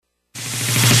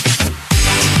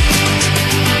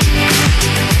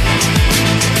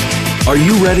Are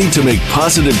you ready to make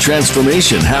positive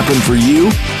transformation happen for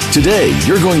you? Today,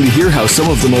 you're going to hear how some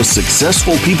of the most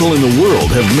successful people in the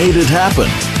world have made it happen.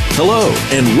 Hello,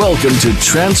 and welcome to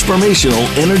Transformational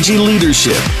Energy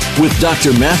Leadership with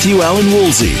Dr. Matthew Allen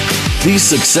Woolsey. These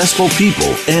successful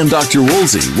people and Dr.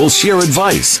 Woolsey will share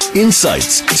advice,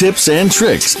 insights, tips, and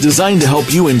tricks designed to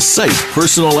help you incite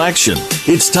personal action.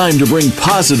 It's time to bring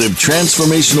positive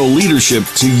transformational leadership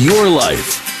to your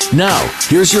life. Now,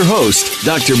 here's your host,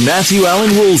 Dr. Matthew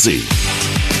Allen Woolsey.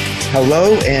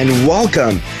 Hello and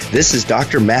welcome. This is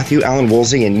Dr. Matthew Allen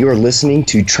Woolsey, and you're listening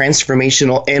to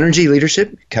Transformational Energy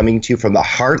Leadership, coming to you from the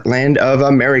heartland of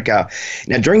America.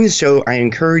 Now, during this show, I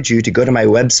encourage you to go to my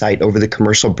website over the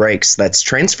commercial breaks. That's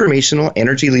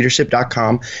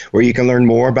transformationalenergyleadership.com, where you can learn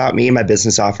more about me and my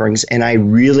business offerings, and I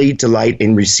really delight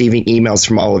in receiving emails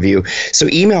from all of you. So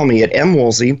email me at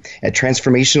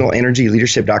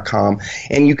mwoolsey@transformationalenergyleadership.com,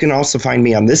 and you can also find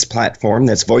me on this platform,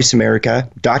 that's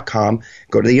voiceamerica.com.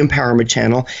 Go to the Empowerment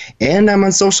Channel, and I'm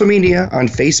on social media on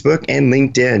Facebook and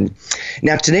LinkedIn.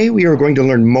 Now, today we are going to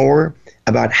learn more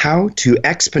about how to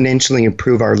exponentially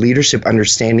improve our leadership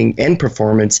understanding and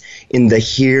performance in the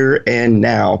here and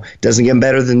now. Doesn't get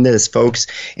better than this, folks.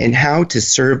 And how to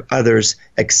serve others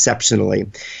exceptionally.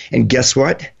 And guess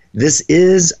what? This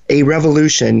is a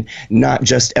revolution, not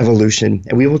just evolution,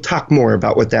 and we will talk more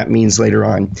about what that means later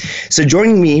on. So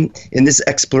joining me in this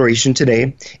exploration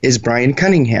today is Brian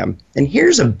Cunningham, and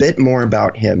here's a bit more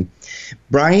about him.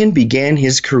 Brian began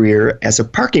his career as a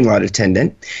parking lot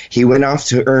attendant. He went off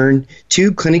to earn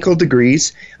 2 clinical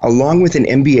degrees along with an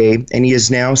MBA, and he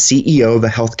is now CEO of a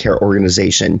healthcare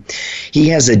organization. He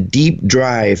has a deep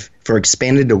drive for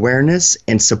expanded awareness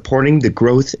and supporting the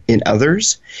growth in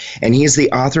others, and he is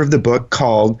the author of the book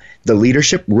called The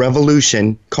Leadership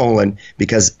Revolution,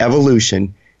 because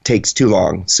evolution takes too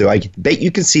long. So I bet you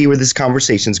can see where this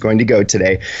conversation is going to go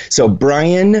today. So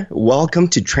Brian, welcome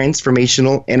to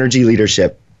Transformational Energy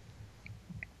Leadership.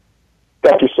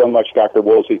 Thank you so much, Dr.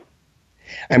 Woolsey.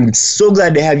 I'm so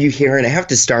glad to have you here, and I have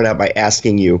to start out by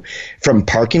asking you, from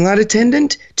parking lot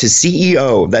attendant to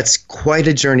CEO, that's quite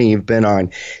a journey you've been on.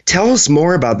 Tell us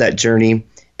more about that journey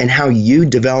and how you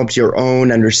developed your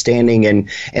own understanding and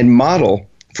model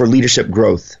for leadership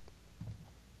growth.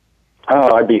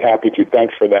 Oh, I'd be happy to.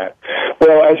 Thanks for that.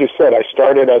 Well, as you said, I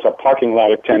started as a parking lot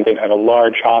attendant at a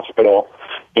large hospital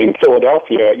in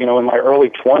Philadelphia, in my early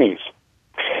 20s.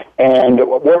 And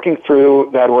working through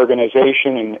that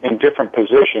organization in different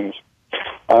positions,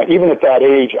 even at that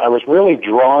age, I was really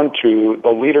drawn to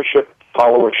the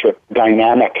leadership-followership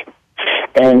dynamic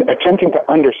and attempting to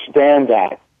understand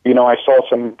that. I saw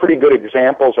some pretty good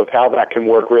examples of how that can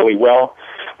work really well,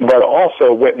 but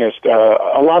also witnessed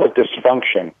a lot of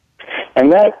dysfunction.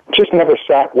 And that just never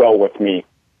sat well with me.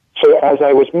 So as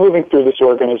I was moving through this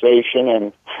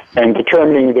organization and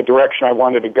determining the direction I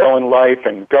wanted to go in life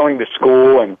and going to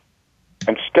school and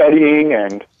studying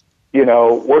and,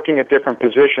 working at different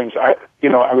positions, I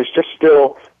was just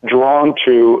still drawn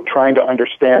to trying to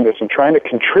understand this and trying to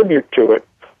contribute to it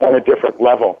on a different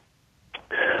level.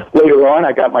 Later on,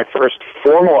 I got my first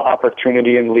formal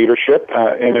opportunity in leadership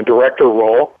in a director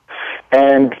role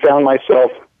and found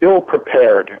myself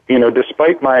ill-prepared,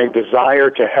 despite my desire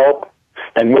to help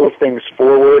and move things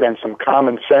forward and some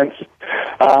common sense.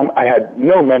 I had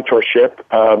no mentorship.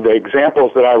 The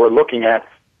examples that I were looking at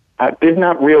did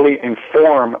not really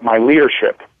inform my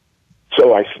leadership.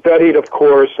 So I studied, of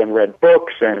course, and read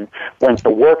books and went to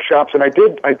workshops, and I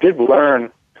did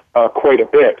learn quite a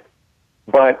bit.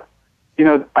 But,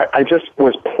 I just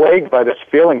was plagued by this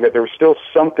feeling that there was still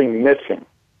something missing.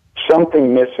 So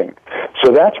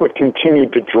that's what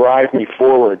continued to drive me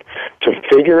forward, to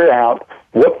figure out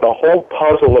what the whole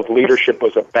puzzle of leadership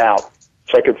was about,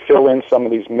 so I could fill in some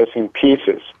of these missing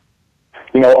pieces.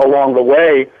 Along the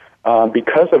way,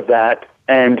 because of that,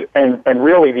 and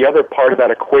really the other part of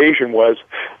that equation was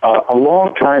a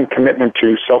long-time commitment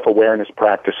to self-awareness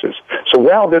practices. So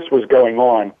while this was going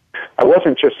on, I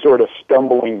wasn't just sort of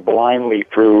stumbling blindly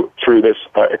through this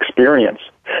experience.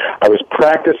 I was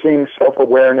practicing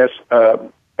self-awareness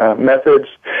methods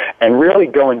and really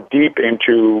going deep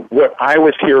into what I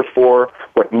was here for,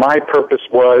 what my purpose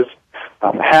was,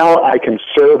 how I can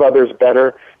serve others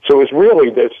better. So it was really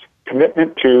this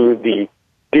commitment to the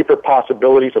deeper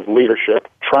possibilities of leadership,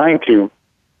 trying to,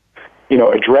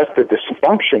 address the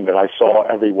dysfunction that I saw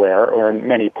everywhere or in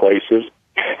many places,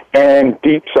 and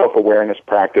deep self-awareness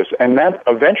practice. And that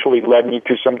eventually led me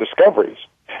to some discoveries.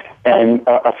 And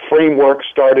a framework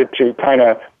started to kind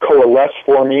of coalesce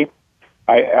for me.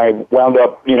 I wound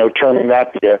up, terming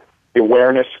that the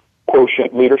awareness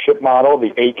quotient leadership model,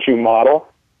 the AQ model.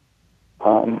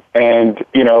 And,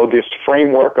 this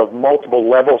framework of multiple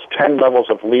levels, 10 levels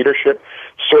of leadership,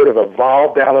 sort of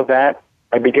evolved out of that.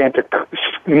 I began to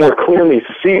more clearly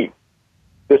see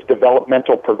this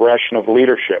developmental progression of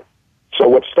leadership. So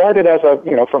what started as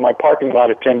from my parking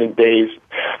lot attendant days,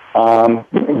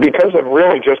 because of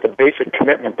really just a basic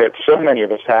commitment that so many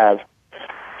of us have,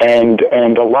 and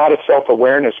a lot of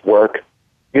self-awareness work,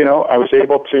 I was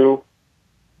able to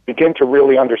begin to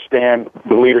really understand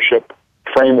the leadership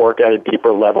framework at a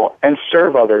deeper level and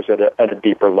serve others at a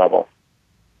deeper level.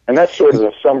 And that's sort of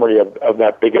a summary of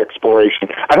that big exploration.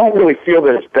 I don't really feel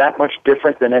that it's that much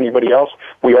different than anybody else.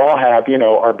 We all have,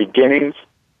 our beginnings.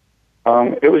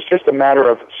 It was just a matter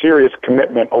of serious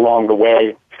commitment along the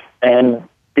way and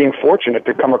being fortunate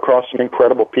to come across some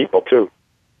incredible people, too.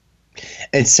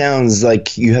 It sounds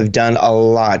like you have done a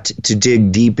lot to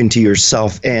dig deep into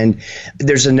yourself, and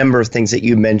there's a number of things that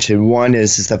you mentioned. One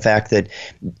is the fact that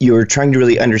you're trying to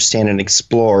really understand and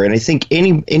explore, and I think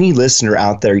any listener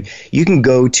out there, you can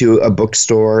go to a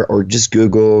bookstore or just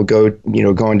Google, go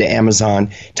onto Amazon,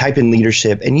 type in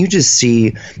leadership, and you just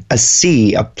see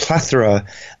a plethora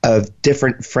of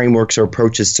different frameworks or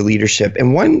approaches to leadership,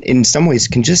 and one in some ways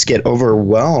can just get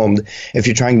overwhelmed if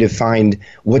you're trying to find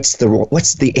what's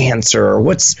the answer or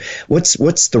what's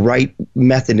the right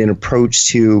method and approach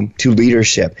to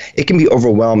leadership. It can be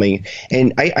overwhelming,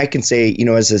 and I can say,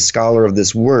 as a scholar of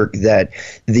this work, that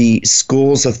the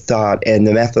schools of thought and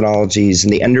the methodologies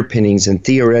and the underpinnings and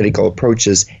theoretical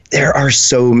approaches, there are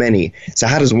so many. So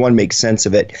how does one make sense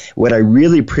of it? What I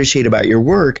really appreciate about your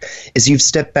work is you've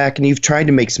stepped back and you've tried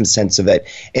to make some sense of it,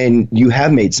 and you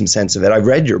have made some sense of it. I've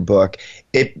read your book.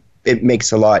 It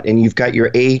makes a lot. And you've got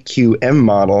your AQM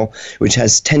model, which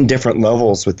has 10 different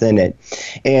levels within it.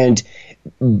 And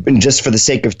just for the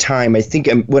sake of time, I think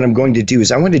what I'm going to do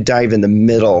is I want to dive in the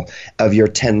middle of your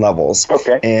 10 levels.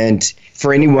 Okay. And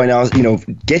for anyone else,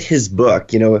 get his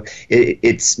book.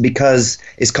 It's because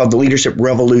it's called The Leadership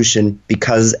Revolution,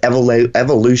 because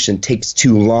evolution takes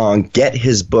too long. Get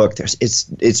his book.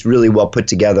 It's really well put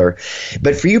together.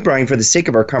 But for you, Brian, for the sake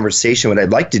of our conversation, what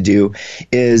I'd like to do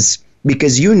is,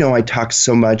 because I talk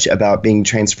so much about being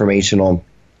transformational,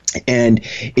 and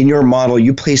in your model,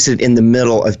 you place it in the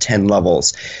middle of 10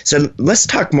 levels. So let's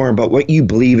talk more about what you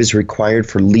believe is required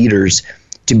for leaders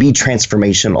to be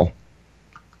transformational.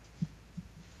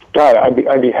 God,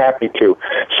 I'd be happy to.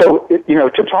 So,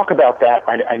 to talk about that,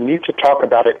 I need to talk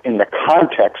about it in the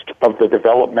context of the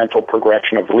developmental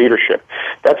progression of leadership.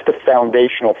 That's the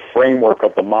foundational framework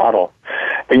of the model.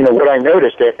 And, what I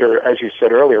noticed after, as you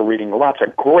said earlier, reading lots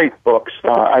of great books,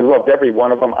 I loved every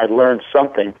one of them. I learned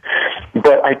something,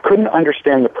 but I couldn't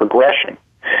understand the progression.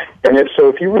 And so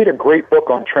if you read a great book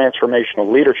on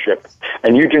transformational leadership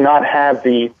and you do not have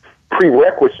the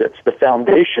prerequisites, the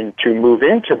foundation to move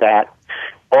into that,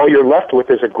 all you're left with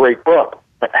is a great book.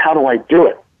 But how do I do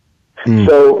it?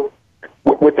 So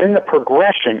within the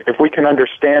progression, if we can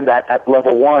understand that at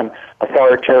level 1,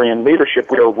 authoritarian leadership,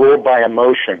 we are ruled by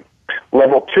emotion.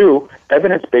 Level 2,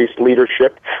 evidence-based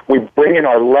leadership, we bring in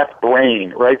our left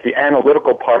brain, right, the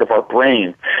analytical part of our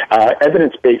brain,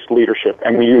 evidence-based leadership,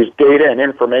 and we use data and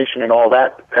information and all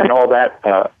that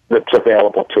that's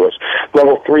available to us.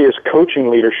 Level 3 is coaching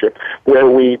leadership, where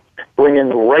we bring in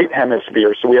the right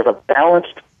hemisphere, so we have a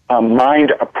balanced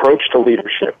mind approach to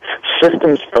leadership,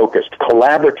 systems-focused,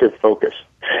 collaborative-focused,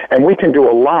 and we can do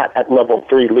a lot at level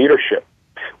 3 leadership.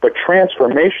 But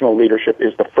transformational leadership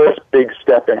is the first big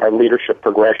step in our leadership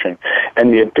progression.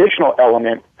 And the additional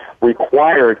element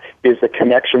required is the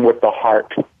connection with the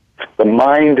heart, the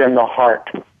mind and the heart.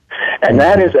 And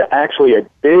that is actually a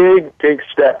big, big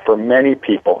step for many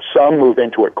people. Some move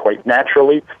into it quite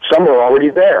naturally. Some are already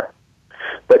there.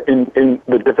 But in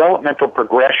the developmental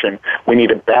progression, we need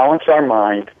to balance our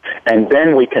mind, and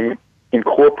then we can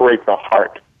incorporate the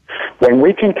heart. When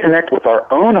we can connect with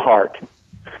our own heart,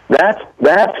 that's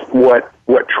what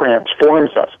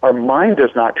transforms us. Our mind does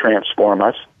not transform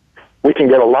us. We can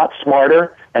get a lot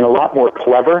smarter and a lot more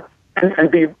clever and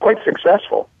be quite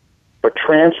successful. But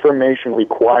transformation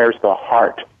requires the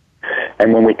heart.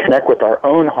 And when we connect with our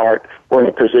own heart, we're in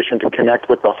a position to connect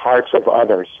with the hearts of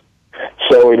others.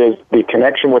 So it is the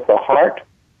connection with the heart,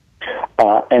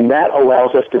 and that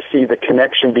allows us to see the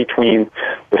connection between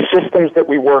the systems that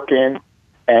we work in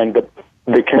and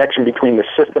the connection between the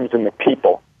systems and the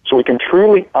people. So we can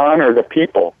truly honor the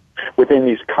people within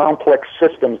these complex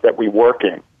systems that we work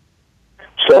in.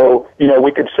 So,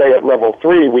 we could say at level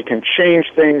 3, we can change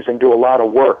things and do a lot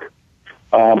of work.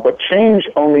 But change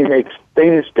only makes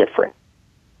things different,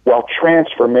 while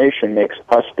transformation makes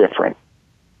us different.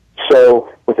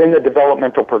 So within the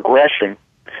developmental progression,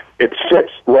 It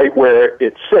sits right where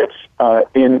it sits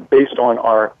based on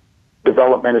our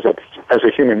development as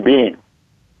a human being.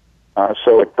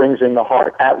 So it brings in the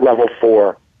heart at level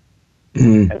 4.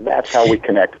 And that's how we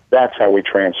connect. That's how we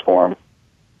transform.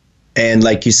 And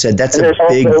like you said, that's a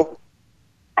big...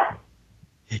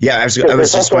 Yeah, I was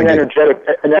just going to...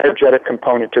 an energetic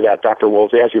component to that, Dr.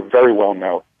 Woolsey, as you very well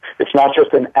know. It's not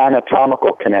just an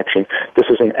anatomical connection. This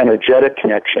is an energetic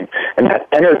connection. And that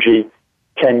energy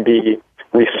can be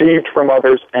received from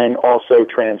others and also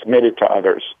transmitted to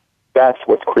others. That's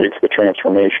what creates the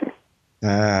transformation.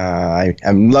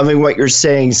 I'm loving what you're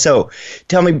saying. So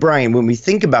tell me, Brian, when we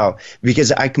think about,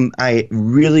 because I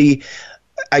agree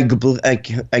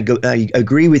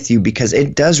with you, because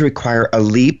it does require a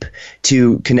leap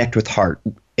to connect with heart.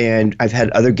 And I've had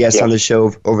other guests on the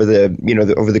show over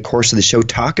the course of the show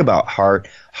talk about heart.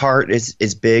 Heart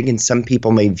is big, and some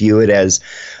people may view it as,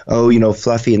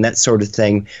 fluffy and that sort of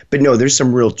thing. But no, there's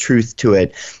some real truth to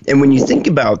it. And when you think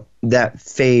about that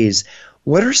phase,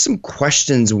 what are some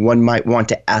questions one might want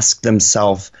to ask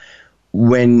themselves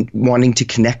when wanting to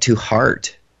connect to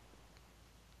heart?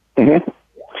 Mm-hmm.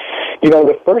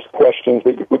 The first questions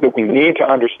that we need to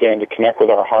understand to connect with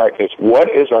our heart is, what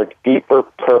is our deeper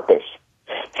purpose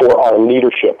for our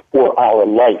leadership or our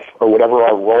life or whatever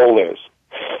our role is?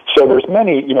 So there's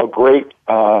many, great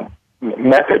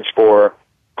methods for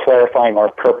clarifying our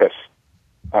purpose,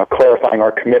 clarifying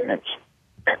our commitments.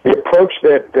 The approach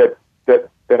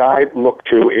that I look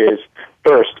to is,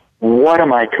 first, what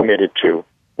am I committed to?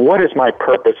 What is my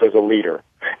purpose as a leader?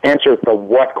 Answer the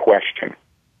what question,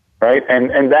 right?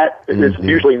 And that is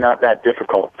usually not that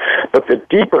difficult. But the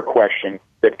deeper question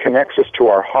that connects us to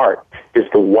our heart is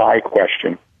the why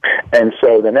question. And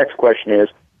so the next question is,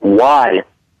 why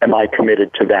am I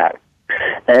committed to that?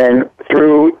 And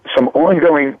through some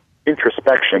ongoing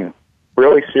introspection,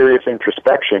 really serious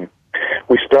introspection,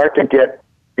 we start to get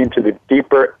into the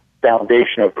deeper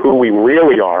foundation of who we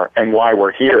really are and why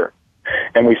we're here.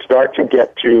 And we start to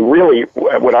get to really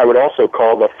what I would also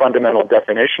call the fundamental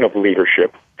definition of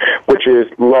leadership, which is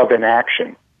love in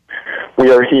action.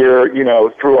 We are here,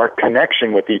 through our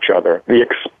connection with each other, the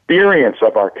experience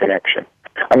of our connection.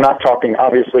 I'm not talking,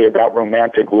 obviously, about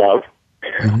romantic love.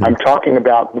 Mm-hmm. I'm talking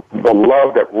about the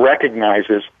love that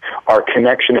recognizes our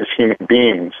connection as human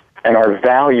beings and our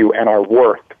value and our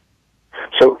worth.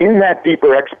 So in that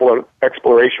deeper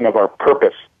exploration of our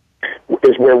purpose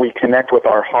is where we connect with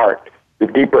our heart, the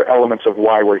deeper elements of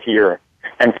why we're here.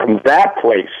 And from that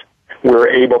place, we're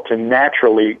able to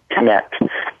naturally connect.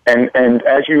 And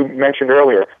as you mentioned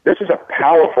earlier, this is a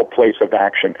powerful place of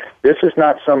action. This is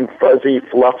not some fuzzy,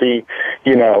 fluffy,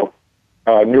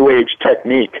 New Age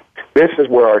technique. This is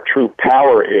where our true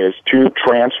power is to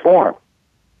transform.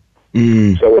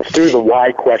 So it's through the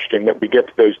why question that we get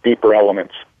to those deeper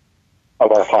elements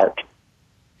of our heart.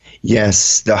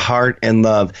 Yes, the heart and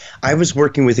love. I was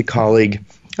working with a colleague,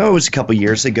 it was a couple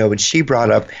years ago, and she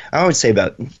brought up, I would say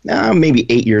about maybe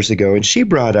 8 years ago, and she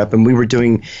brought up, and we were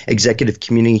doing executive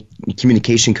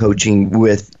communication coaching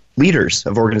with leaders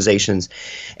of organizations,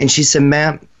 and she said,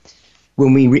 Matt,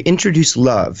 when we introduce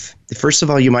love, first of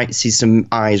all, you might see some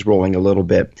eyes rolling a little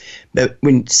bit, but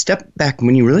when step back,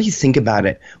 when you really think about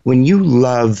it, when you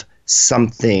love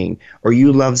something, or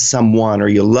you love someone, or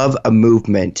you love a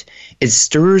movement, it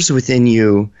stirs within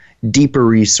you deeper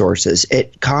resources.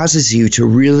 It causes you to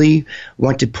really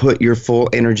want to put your full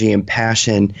energy and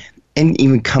passion and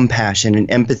even compassion and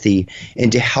empathy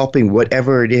into helping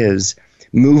whatever it is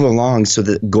move along so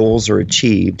that goals are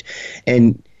achieved.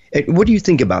 And what do you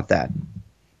think about that?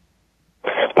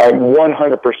 I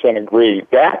 100% agree.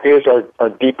 That is our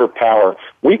deeper power.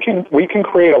 We can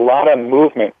create a lot of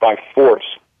movement by force,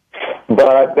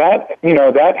 but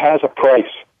that has a price.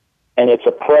 And it's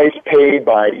a price paid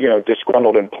by,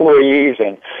 disgruntled employees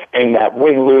and that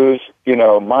win-lose,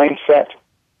 mindset.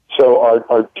 So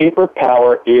our deeper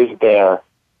power is there.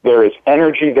 There is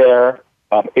energy there.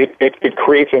 It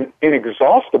creates an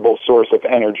inexhaustible source of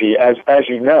energy, as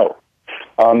you know.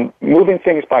 Moving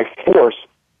things by force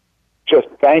just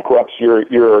bankrupts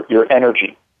your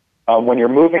energy. When you're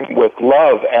moving with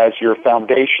love as your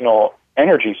foundational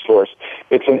energy source,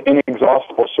 it's an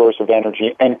inexhaustible source of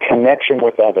energy and connection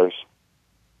with others.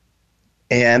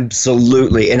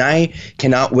 Absolutely. And I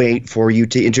cannot wait for you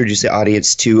to introduce the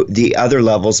audience to the other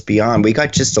levels beyond. We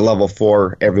got just a level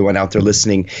 4, everyone out there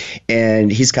listening,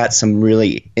 and he's got some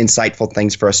really insightful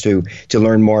things for us to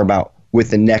learn more about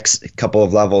with the next couple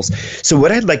of levels. So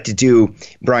what I'd like to do,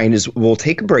 Brian, is we'll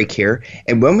take a break here,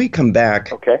 and when we come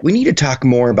back, we need to talk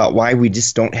more about why we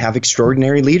just don't have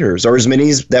extraordinary leaders, or as many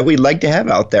as that we'd like to have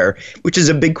out there, which is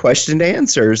a big question to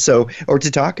answer, or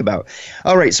to talk about.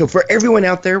 All right, so for everyone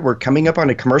out there, we're coming up on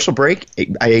a commercial break.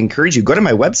 I encourage you, go to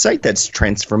my website, that's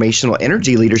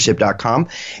transformationalenergyleadership.com,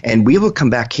 and we will come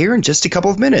back here in just a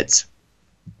couple of minutes.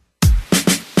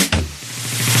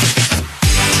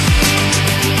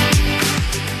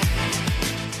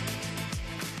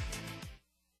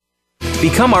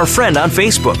 Become our friend on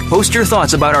Facebook. Post your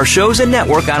thoughts about our shows and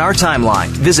network on our timeline.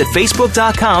 Visit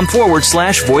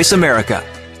facebook.com/Voice America.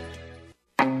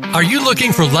 Are you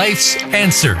looking for life's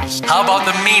answers? How about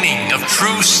the meaning of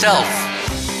true self?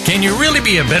 Can you really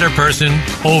be a better person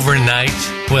overnight?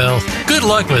 Well, good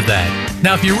luck with that.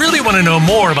 Now, if you really want to know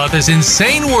more about this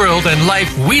insane world and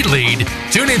life we lead,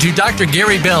 tune into Dr.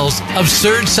 Gary Bell's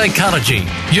Absurd Psychology.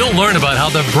 You'll learn about how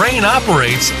the brain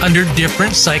operates under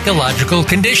different psychological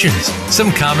conditions.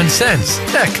 Some common sense.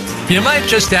 Heck, you might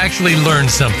just actually learn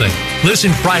something.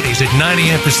 Listen Fridays at 9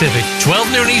 a.m. Pacific,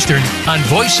 12 noon Eastern on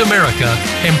Voice America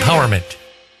Empowerment.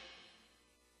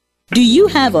 Do you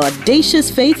have audacious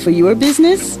faith for your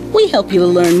business? We help you to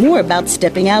learn more about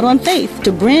stepping out on faith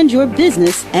to brand your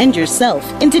business and yourself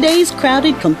in today's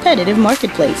crowded, competitive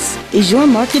marketplace. Is your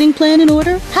marketing plan in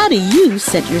order? How do you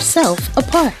set yourself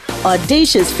apart?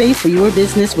 Audacious Faith for Your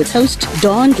Business with host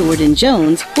Dawn Jordan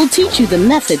Jones will teach you the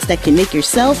methods that can make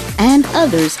yourself and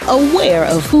others aware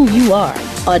of who you are.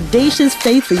 Audacious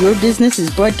Faith for Your Business is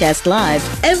broadcast live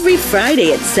every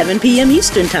Friday at 7 p.m.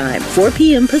 Eastern Time, 4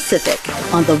 p.m. Pacific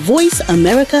on the Voice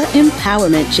America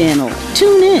Empowerment Channel.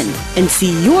 Tune in and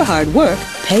see your hard work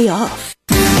pay off.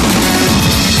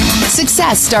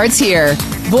 Success starts here.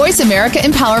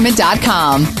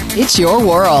 VoiceAmericaEmpowerment.com. It's your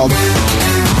world.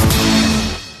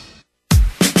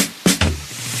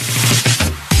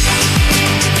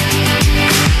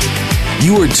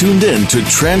 You are tuned in to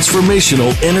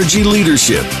Transformational Energy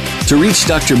Leadership. To reach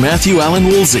Dr. Matthew Allen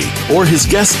Woolsey or his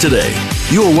guest today,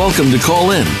 you are welcome to call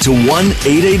in to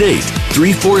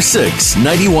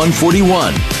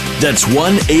 1-888-346-9141. That's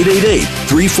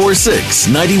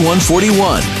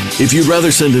 1-888-346-9141. If you'd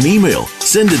rather send an email,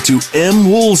 send it to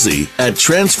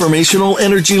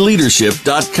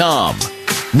mwoolsey@transformationalenergyleadership.com.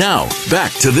 Now,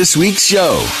 back to this week's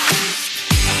show.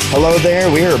 Hello there,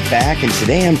 we are back, and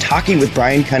today I'm talking with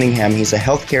Brian Cunningham. He's a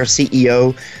healthcare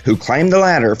CEO who climbed the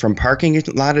ladder from parking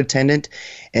lot attendant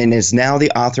and is now the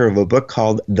author of a book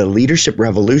called The Leadership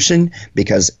Revolution,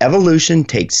 Because Evolution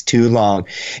Takes Too Long.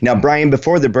 Now, Brian,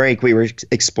 before the break, we were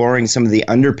exploring some of the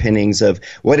underpinnings of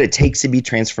what it takes to be a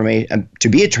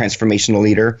transformational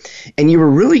leader, and you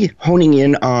were really honing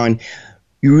in on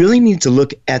you really need to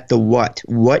look at the what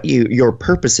your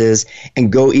purpose is,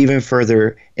 and go even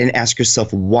further and ask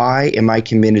yourself, why am I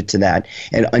committed to that?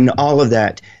 And in all of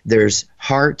that, there's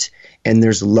heart and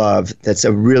there's love.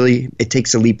 It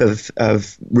takes a leap of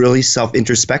really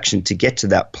self-introspection to get to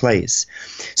that place.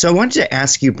 So I wanted to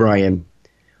ask you, Brian,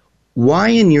 why,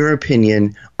 in your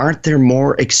opinion, aren't there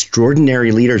more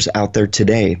extraordinary leaders out there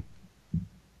today?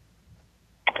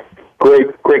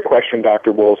 Great question,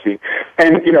 Dr. Woolsey.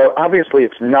 And, obviously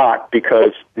it's not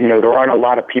because, there aren't a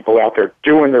lot of people out there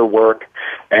doing their work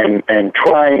and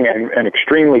trying and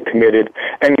extremely committed.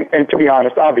 And to be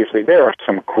honest, obviously there are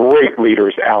some great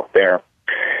leaders out there.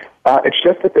 It's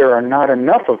just that there are not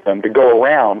enough of them to go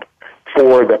around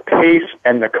for the pace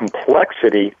and the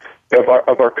complexity of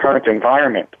our current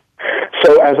environment.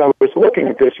 So as I was looking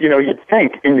at this, you'd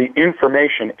think in the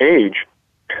information age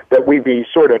that we'd be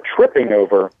sort of tripping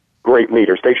over great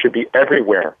leaders. They should be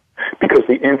everywhere because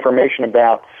the information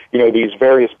about, these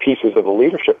various pieces of the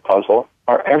leadership puzzle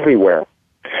are everywhere.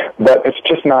 But it's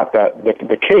just not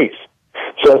the case.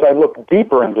 So as I looked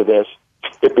deeper into this,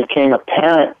 it became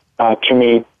apparent to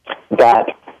me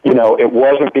that, it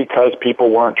wasn't because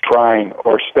people weren't trying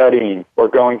or studying or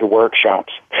going to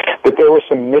workshops, that there were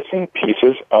some missing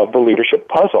pieces of the leadership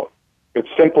puzzle. It's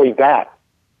simply that.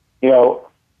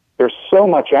 There's so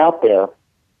much out there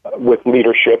with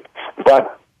leadership,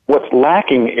 but what's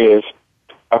lacking is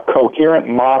a coherent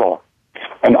model,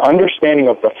 an understanding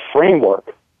of the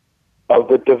framework of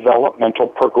the developmental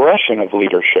progression of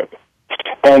leadership.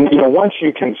 And, once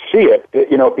you can see it,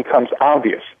 it becomes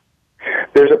obvious.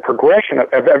 There's a progression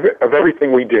of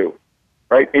everything we do,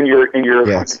 right? In your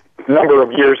yes. number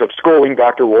of years of schooling,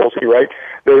 Dr. Woolsey, right?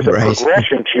 There's a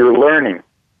progression to your learning.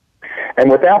 And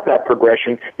without that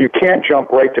progression, you can't jump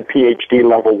right to PhD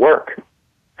level work.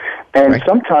 And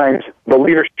sometimes the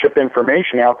leadership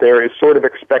information out there is sort of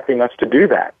expecting us to do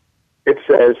that. It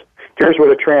says, here's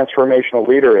what a transformational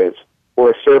leader is,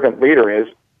 or a servant leader is,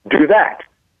 do that.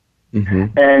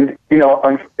 Mm-hmm. And,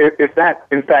 if that,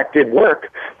 in fact, did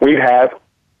work,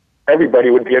 everybody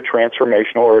would be a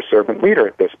transformational or a servant leader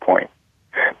at this point.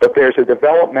 But there's a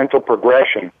developmental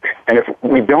progression, and if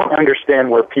we don't understand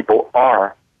where people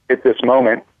are at this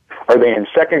moment, are they in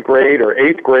second grade or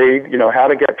eighth grade, how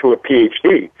to get to a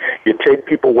PhD? You take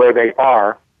people where they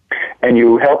are, and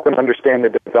you help them understand the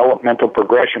developmental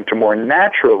progression to more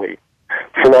naturally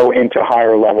flow into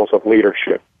higher levels of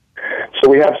leadership. So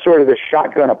we have sort of this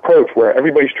shotgun approach where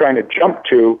everybody's trying to jump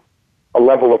to a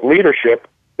level of leadership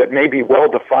that may be well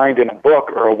defined in a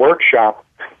book or a workshop,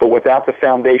 but without the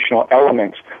foundational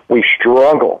elements, we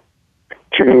struggle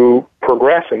to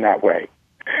progress in that way.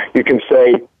 You can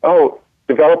say,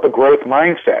 develop a growth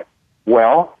mindset.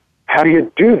 Well, how do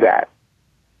you do that?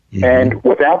 Mm-hmm. And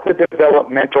without the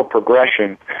developmental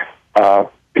progression,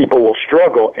 people will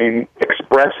struggle in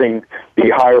expressing the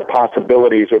higher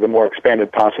possibilities or the more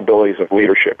expanded possibilities of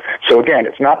leadership. So again,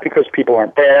 it's not because people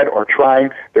aren't bad or trying.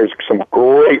 There's some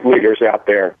great leaders out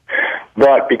there.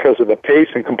 But because of the pace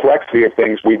and complexity of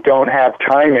things, we don't have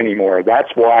time anymore. That's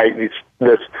why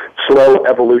this slow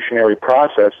evolutionary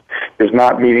process is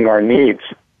not meeting our needs.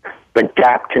 The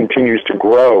gap continues to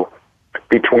grow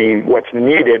between what's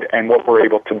needed and what we're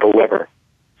able to deliver.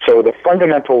 So the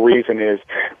fundamental reason is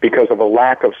because of a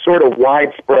lack of sort of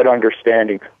widespread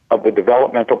understanding of the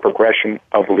developmental progression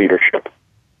of leadership.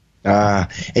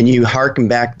 And you hearken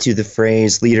back to the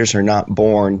phrase, leaders are not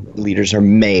born, leaders are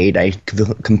made. I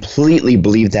completely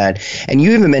believe that. And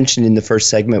you even mentioned in the first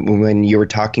segment when you were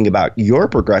talking about your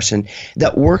progression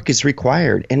that work is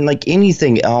required. And like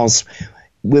anything else,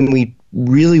 when we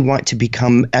really want to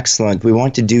become excellent, we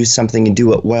want to do something and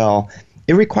do it well,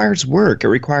 it requires work. It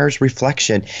requires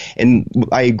reflection. And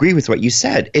I agree with what you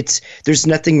said. There's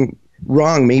nothing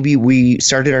wrong. Maybe we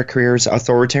started our careers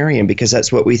authoritarian because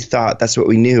that's what we thought. That's what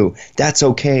we knew. That's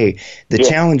okay. The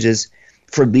challenge is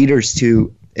for leaders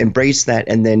to embrace that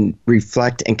and then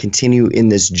reflect and continue in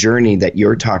this journey that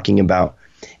you're talking about.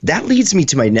 That leads me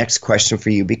to my next question for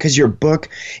you, because your book,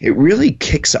 it really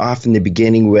kicks off in the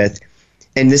beginning with,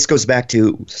 and this goes back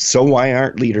to, so why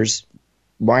aren't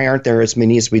there as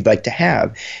many as we'd like to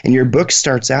have? And your book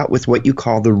starts out with what you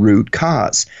call the root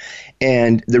cause,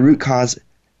 and the root cause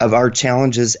of our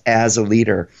challenges as a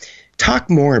leader. Talk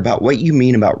more about what you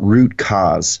mean about root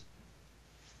cause.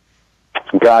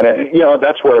 Got it.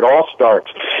 That's where it all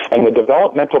starts. And the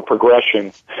developmental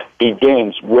progression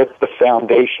begins with the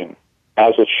foundation,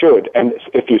 as it should. And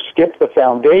if you skip the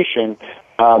foundation,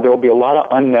 there will be a lot of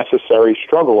unnecessary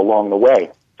struggle along the way.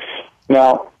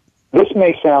 Now, this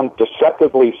may sound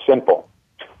deceptively simple,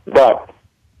 but,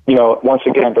 once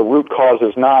again, the root cause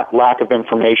is not lack of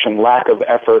information, lack of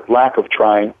effort, lack of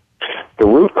trying. The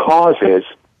root cause is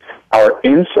our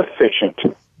insufficient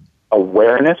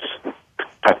awareness,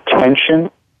 attention,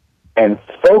 and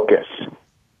focus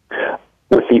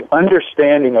with the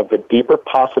understanding of the deeper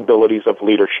possibilities of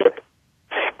leadership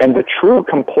and the true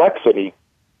complexity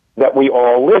that we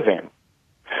all live in.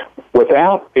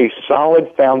 Without a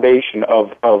solid foundation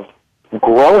of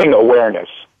growing awareness,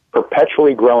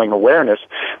 perpetually growing awareness,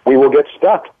 we will get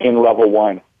stuck in level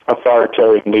one,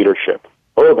 authoritarian leadership.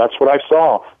 Oh, that's what I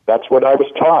saw. That's what I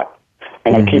was taught.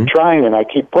 And I keep trying and I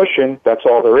keep pushing. That's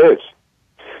all there is.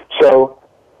 So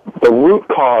the root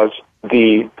cause,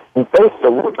 both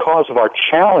the root cause of our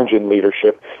challenge in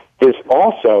leadership is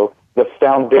also the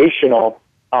foundational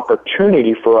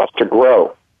opportunity for us to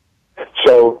grow.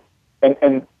 So,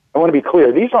 and I want to be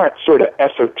clear, these aren't sort of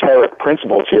esoteric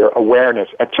principles here, awareness,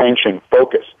 attention,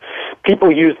 focus.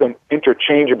 People use them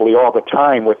interchangeably all the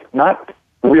time with not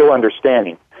real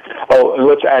understanding. Oh,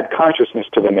 let's add consciousness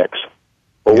to the mix.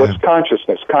 Well, what's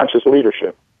consciousness? Conscious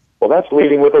leadership. Well, that's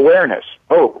leading with awareness.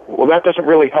 Oh, well, that doesn't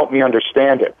really help me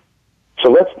understand it. So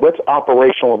let's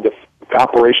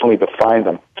operationally define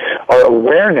them. Our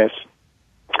awareness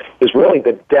is really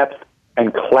the depth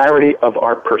and clarity of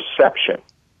our perception.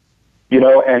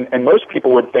 And most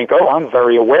people would think, oh, I'm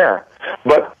very aware.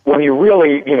 But when you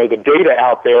really, the data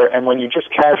out there, and when you just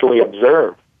casually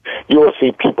observe, you will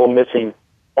see people missing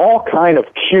all kind of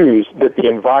cues that the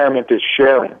environment is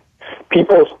sharing.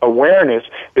 People's awareness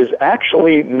is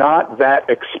actually not that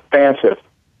expansive.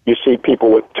 You see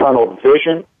people with tunnel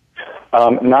vision,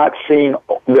 not seeing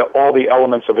all the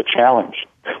elements of a challenge.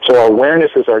 So our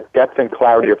awareness is our depth and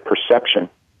clarity of perception.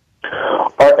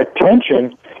 Our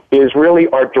attention is really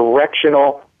our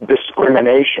directional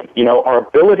discrimination, our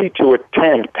ability to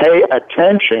pay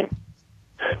attention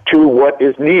to what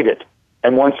is needed.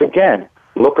 And once again,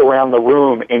 look around the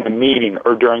room in a meeting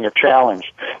or during a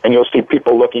challenge, and you'll see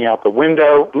people looking out the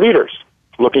window, leaders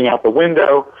looking out the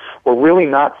window, or really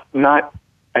not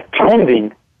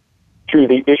attending to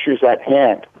the issues at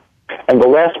hand. And the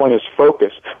last one is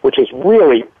focus, which is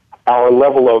really our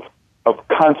level of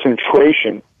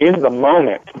concentration in the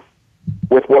moment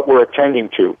with what we're attending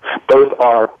to. Both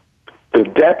are the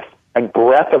depth and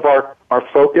breadth of our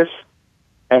focus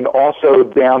and also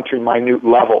down to minute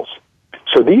levels.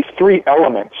 So these three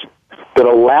elements that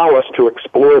allow us to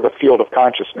explore the field of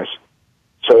consciousness.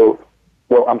 So,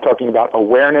 well, I'm talking about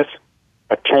awareness,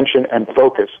 attention, and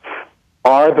focus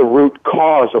are the root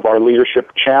cause of our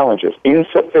leadership challenges.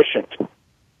 Insufficient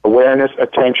awareness,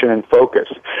 attention, and focus.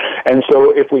 And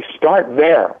so if we start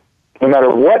there, no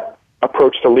matter what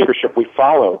approach to leadership we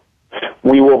follow,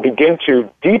 we will begin to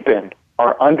deepen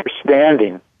our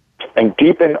understanding and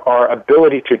deepen our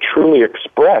ability to truly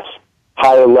express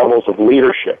higher levels of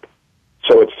leadership.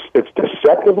 So it's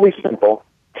deceptively simple,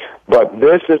 but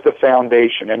this is the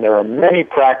foundation, and there are many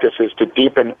practices to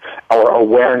deepen our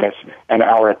awareness and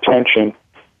our attention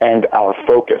and our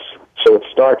focus. So it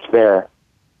starts there.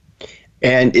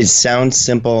 And it sounds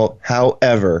simple.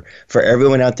 However, for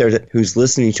everyone out there who's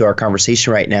listening to our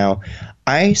conversation right now,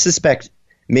 I suspect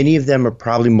many of them are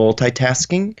probably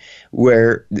multitasking,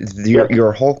 where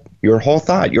your whole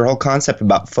thought, your whole concept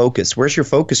about focus. Where's your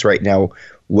focus right now?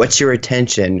 What's your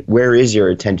attention? Where is your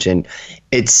attention?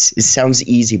 It sounds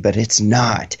easy, but it's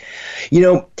not.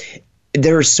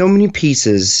 There are so many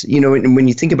pieces. And when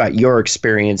you think about your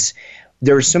experience,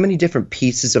 there are so many different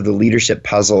pieces of the leadership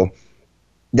puzzle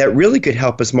that really could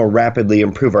help us more rapidly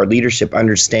improve our leadership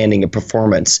understanding and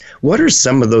performance. What are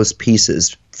some of those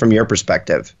pieces from your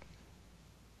perspective?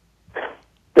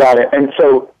 Got it. And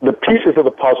so the pieces of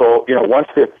the puzzle, once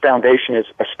the foundation is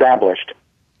established,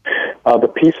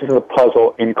 the pieces of the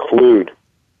puzzle include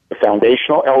the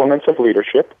foundational elements of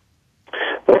leadership,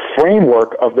 the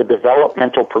framework of the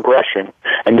developmental progression,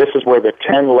 and this is where the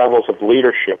 10 levels of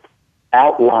leadership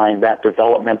outline that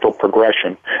developmental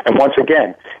progression. And once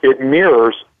again, it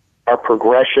mirrors our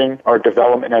progression, our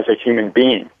development as a human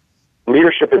being.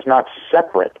 Leadership is not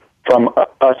separate from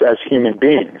us as human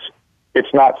beings.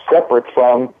 It's not separate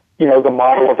from, the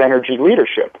model of energy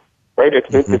leadership, right?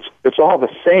 It's all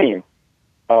the same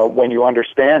when you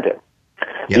understand it.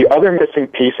 Yep. The other missing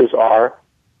pieces are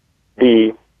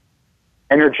the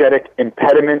energetic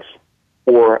impediments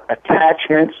or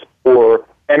attachments or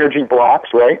energy blocks,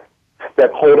 right,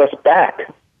 that hold us back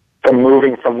from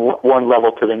moving from one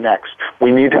level to the next.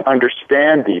 We need to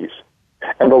understand these.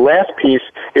 And the last piece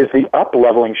is the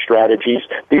up-leveling strategies,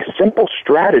 these simple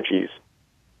strategies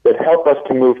that help us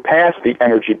to move past the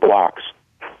energy blocks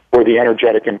or the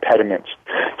energetic impediments.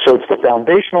 So it's the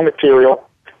foundational material,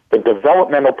 the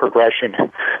developmental progression,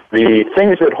 the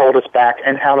things that hold us back,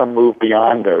 and how to move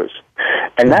beyond those.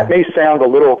 And that may sound a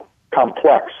little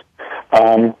complex,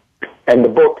 and the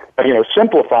book,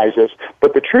 simplifies this,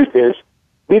 but the truth is,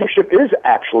 leadership is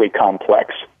actually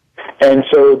complex. And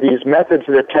so these methods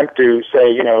that attempt to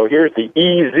say, here's the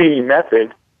easy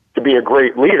method to be a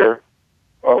great leader,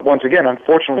 once again,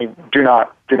 unfortunately, do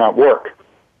not work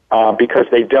because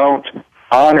they don't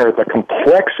honor the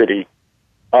complexity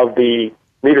of the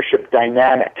leadership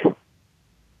dynamic.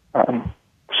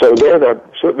 So they're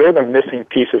the missing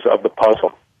pieces of the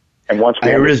puzzle. And once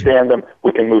we understand them,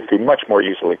 we can move through much more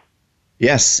easily.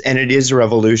 Yes, and it is a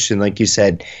revolution, like you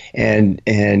said. And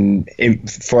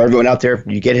for everyone out there, if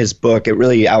you get his book, it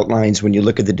really outlines when you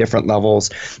look at the different levels.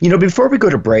 Before we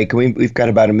go to break, we've got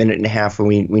about a minute and a half when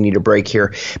we need a break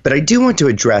here. But I do want to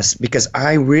address, because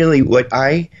what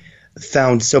I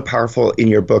found so powerful in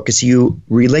your book is you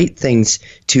relate things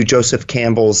to Joseph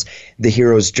Campbell's The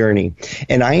Hero's Journey.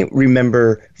 And I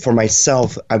remember for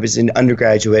myself, I was an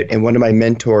undergraduate, and one of my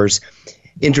mentors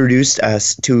introduced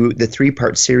us to the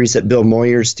 3-part series that Bill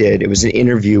Moyers did. It was an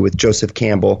interview with Joseph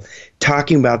Campbell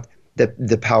talking about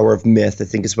the power of myth, I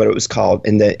think is what it was called,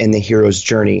 in the hero's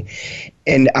journey.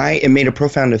 And it made a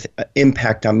profound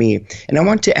impact on me. And I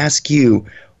want to ask you,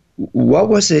 what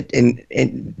was it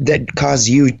that caused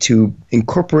you to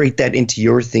incorporate that into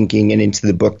your thinking and into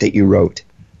the book that you wrote?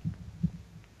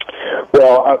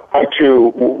 Well, I too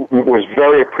was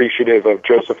very appreciative of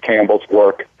Joseph Campbell's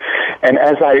work. And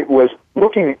as I was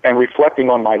looking and reflecting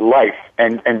on my life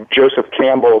and Joseph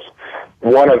Campbell's,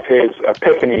 one of his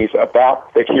epiphanies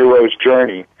about the hero's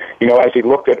journey, as he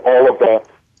looked at all of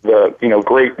the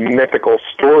great mythical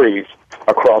stories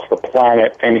across the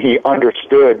planet, and he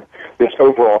understood this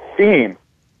overall theme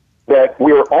that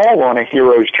we're all on a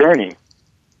hero's journey.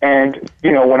 And,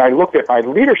 when I looked at my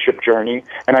leadership journey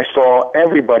and I saw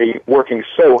everybody working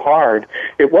so hard,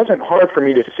 it wasn't hard for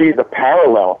me to see the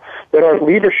parallel that our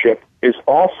leadership is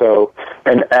also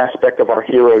an aspect of our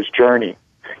hero's journey.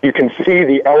 You can see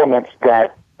the elements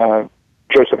that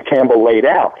Joseph Campbell laid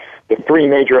out, the three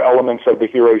major elements of the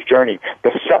hero's journey.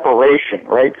 The separation,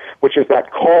 right, which is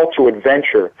that call to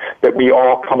adventure that we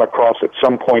all come across at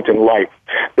some point in life.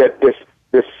 That this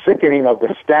sickening of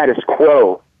the status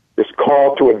quo, this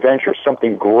call to adventure,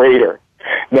 something greater.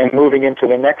 Then moving into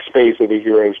the next phase of the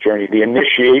hero's journey, the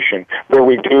initiation, where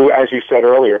we do, as you said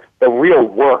earlier, the real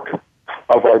work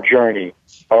of our journey,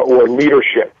 or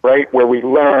leadership, right, where we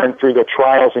learn through the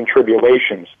trials and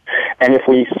tribulations. And if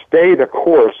we stay the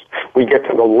course, we get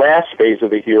to the last phase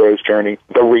of the hero's journey,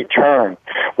 the return,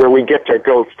 where we get to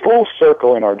go full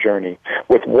circle in our journey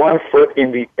with one foot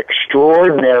in the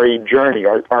extraordinary journey,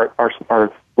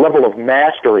 our level of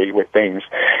mastery with things,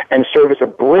 and serve as a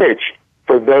bridge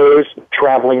for those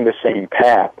traveling the same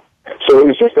path. So it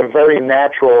was just a very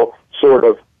natural sort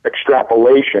of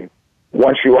extrapolation.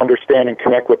 Once you understand and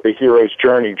connect with the hero's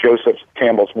journey, Joseph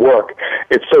Campbell's work,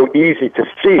 it's so easy to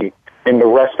see in the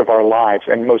rest of our lives,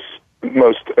 and most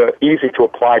easy to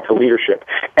apply to leadership.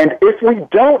 And if we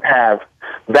don't have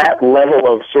that level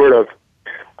of sort of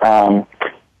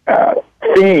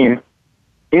theme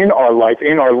in our life,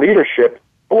 in our leadership,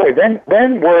 boy, then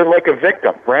we're like a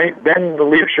victim, right? Then the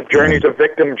leadership journey is a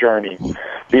victim journey,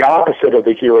 the opposite of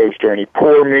the hero's journey,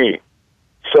 poor me.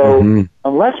 So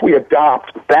unless we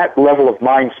adopt that level of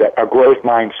mindset, a growth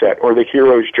mindset, or the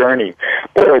hero's journey,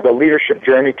 boy, the leadership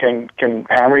journey can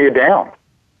hammer you down.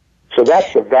 So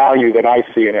that's the value that I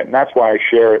see in it, and that's why I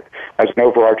share it as an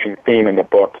overarching theme in the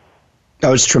book. That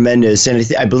was tremendous. And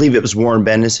I believe it was Warren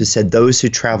Bennis who said, those who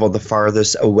travel the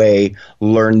farthest away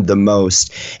learn the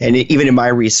most. And even in my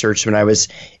research, when I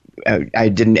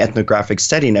did an ethnographic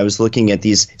study, and I was looking at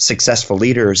these successful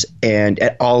leaders, and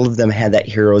all of them had that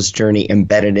hero's journey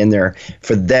embedded in there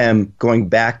for them, going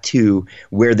back to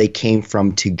where they came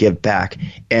from to give back.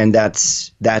 And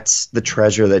that's the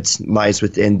treasure that lies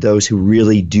within those who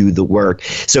really do the work.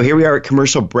 So here we are at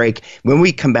commercial break. When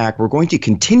we come back, we're going to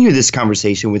continue this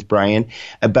conversation with Brian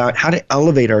about how to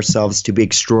elevate ourselves to be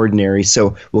extraordinary.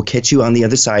 So we'll catch you on the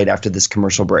other side after this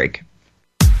commercial break.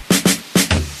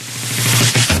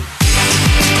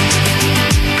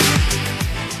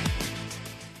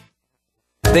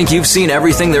 Think you've seen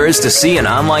everything there is to see in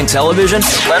online television?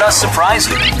 Let us surprise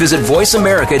you. Visit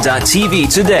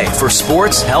voiceamerica.tv today for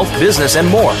sports, health, business, and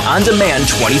more on demand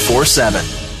 24/7.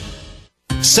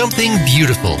 Something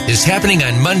beautiful is happening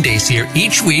on Mondays here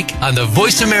each week on the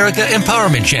Voice America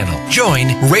Empowerment Channel.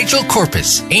 Join Rachel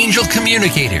Corpus, angel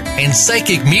communicator and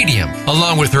psychic medium,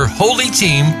 along with her holy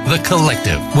team, The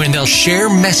Collective, when they'll share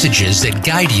messages that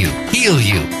guide you, heal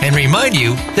you, and remind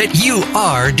you that you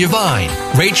are divine.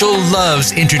 Rachel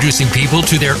loves introducing people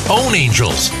to their own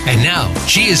angels, and now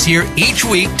she is here each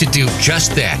week to do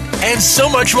just that, and so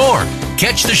much more.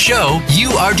 Catch the show, You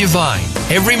Are Divine,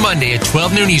 every Monday at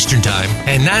 12 noon Eastern Time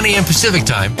and 9 a.m. Pacific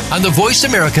Time on the Voice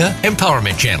America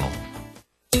Empowerment Channel.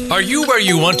 Are you where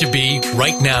you want to be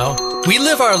right now? We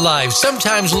live our lives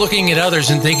sometimes looking at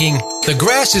others and thinking the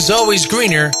grass is always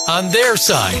greener on their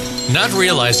side, not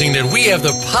realizing that we have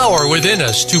the power within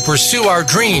us to pursue our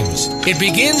dreams. It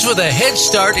begins with a head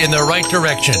start in the right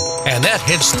direction, and that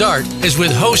head start is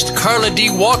with host Carla D.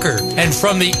 Walker and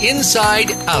From the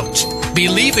Inside Out.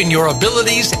 Believe in your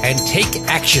abilities and take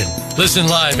action. Listen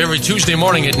live every Tuesday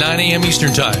morning at 9 a.m.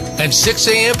 Eastern Time and 6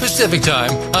 a.m. Pacific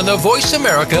Time on the Voice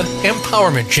America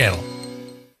Empowerment Channel.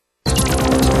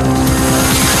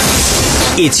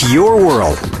 It's your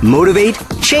world. Motivate,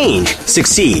 change,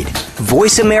 succeed.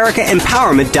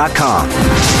 VoiceAmericaEmpowerment.com.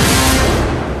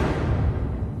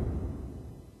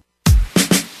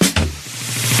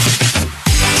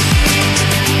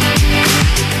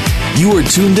 You are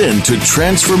tuned in to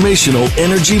Transformational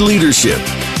Energy Leadership.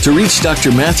 To reach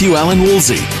Dr. Matthew Allen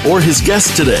Woolsey or his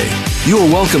guest today, you are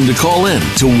welcome to call in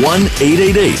to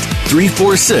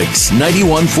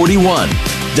 1-888-346-9141.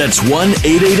 That's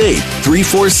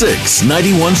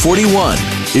 1-888-346-9141.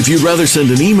 If you'd rather send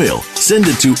an email, send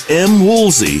it to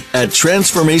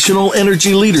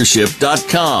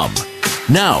mwoolsey@transformationalenergyleadership.com.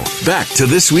 Now, back to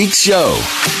this week's show.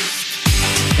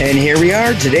 And here we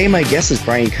are. Today, my guest is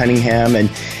Brian Cunningham, and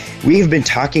we've been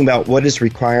talking about what is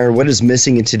required, what is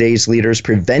missing in today's leaders,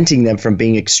 preventing them from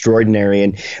being extraordinary.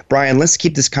 And Brian, let's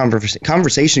keep this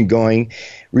conversation going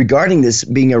regarding this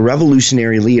being a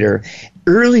revolutionary leader.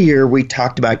 Earlier, we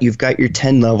talked about you've got your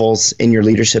 10 levels in your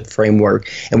leadership framework,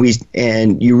 and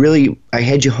I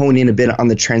had you hone in a bit on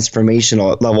the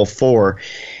transformational at level 4.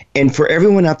 And for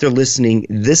everyone out there listening,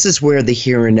 this is where the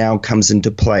here and now comes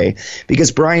into play. Because,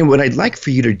 Brian, what I'd like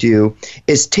for you to do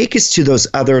is take us to those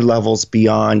other levels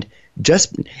beyond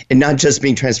and not just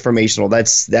being transformational.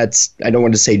 That's I don't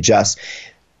want to say just.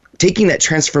 taking that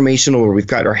transformational where we've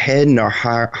got our head and our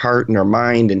heart and our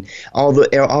mind and all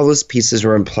those pieces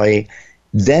are in play.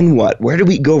 Then what? Where do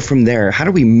we go from there? How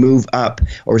do we move up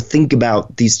or think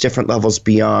about these different levels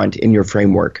beyond in your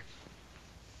framework?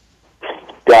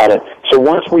 Got it. So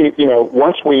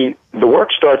the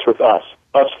work starts with us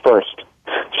first.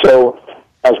 So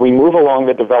as we move along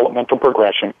the developmental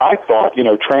progression, I thought,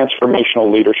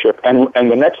 transformational leadership and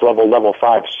the next level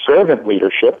 5, servant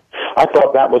leadership, I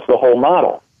thought that was the whole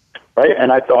model, right?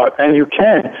 And I thought, and you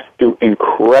can do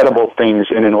incredible things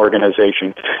in an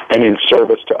organization and in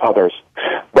service to others.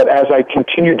 But as I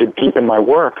continued to deepen my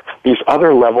work, these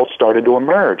other levels started to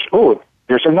emerge. Oh,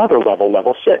 there's another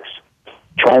level 6,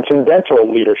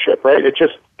 transcendental leadership, right? It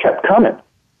just kept coming.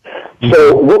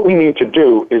 So what we need to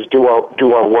do is do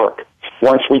our work.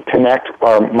 Once we connect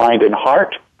our mind and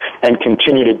heart and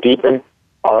continue to deepen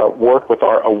our work with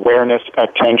our awareness,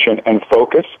 attention, and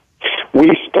focus,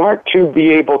 we start to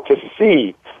be able to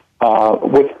see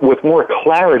with more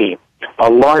clarity a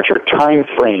larger time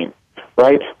frame,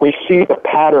 right? We see the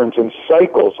patterns and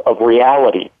cycles of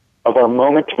reality, of our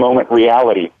moment-to-moment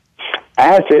reality,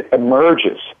 as it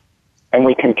emerges, and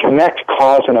we can connect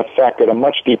cause and effect at a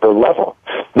much deeper level.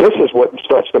 This is what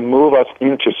starts to move us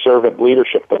into servant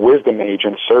leadership, the wisdom age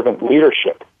and servant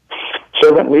leadership.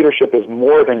 Servant leadership is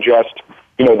more than just,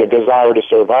 the desire to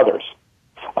serve others.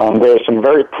 There are some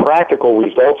very practical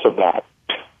results of that,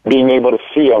 being able to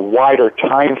see a wider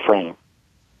time frame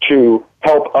to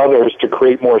help others to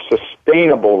create more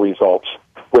sustainable results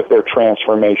with their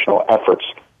transformational efforts.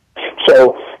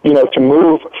 So, to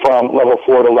move from level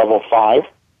 4 to level 5,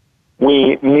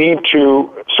 we need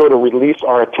to sort of release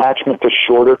our attachment to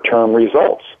shorter-term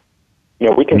results.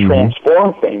 We can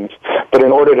transform things, but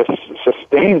in order to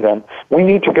sustain them, we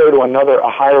need to go to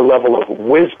a higher level of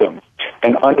wisdom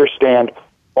and understand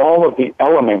all of the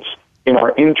elements in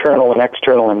our internal and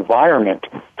external environment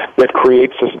that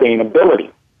create sustainability.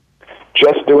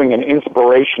 Just doing an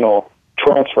inspirational,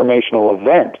 transformational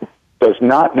event does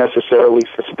not necessarily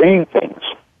sustain things.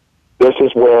 This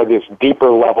is where this deeper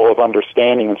level of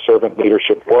understanding and servant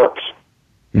leadership works.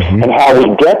 And how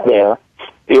we get there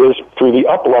is through the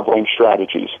up-leveling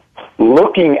strategies,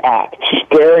 staring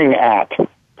at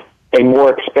a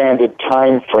more expanded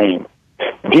time frame,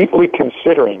 deeply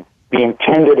considering the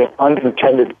intended and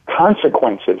unintended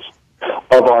consequences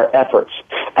of our efforts.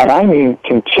 And I mean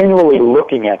continually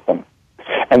looking at them.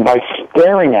 And by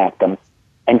staring at them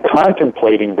and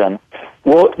contemplating them,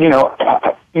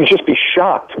 you just be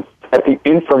shocked at the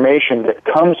information that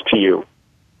comes to you,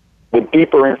 the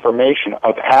deeper information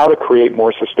of how to create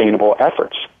more sustainable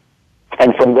efforts.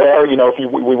 And from there,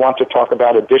 if we want to talk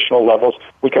about additional levels,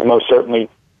 we can most certainly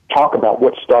talk about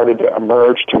what started to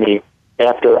emerge to me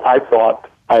after I thought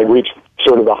I had reached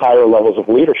sort of the higher levels of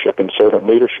leadership and servant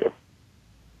leadership.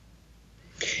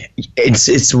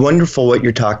 It's wonderful what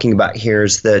you're talking about here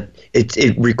is that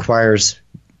it requires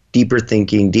deeper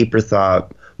thinking, deeper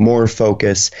thought, more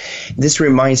focus. This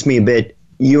reminds me a bit,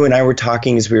 you and I were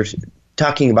talking as we were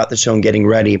talking about the show and getting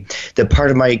ready, that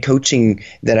part of my coaching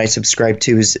that I subscribe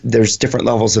to is there's different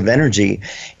levels of energy.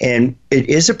 And it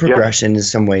is a progression in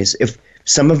some ways. If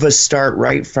some of us start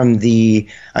right from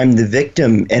I'm the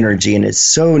victim energy, and it's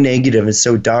so negative and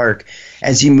so dark.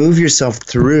 As you move yourself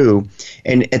through,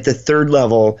 and at the third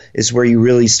level is where you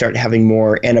really start having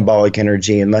more anabolic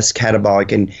energy and less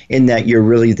catabolic, and in that you're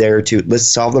really there to, let's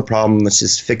solve the problem, let's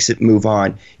just fix it, move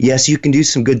on. Yes, you can do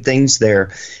some good things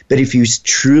there, but if you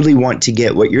truly want to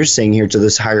get what you're saying here to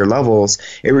those higher levels,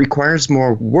 it requires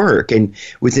more work. And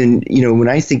within, when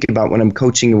I think about when I'm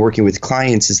coaching and working with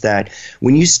clients, is that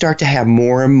when you start to have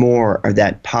more and more of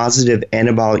that positive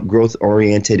anabolic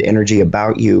growth-oriented energy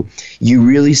about you, you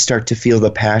really start to feel the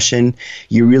passion,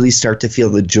 you really start to feel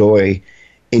the joy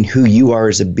in who you are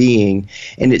as a being.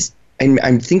 And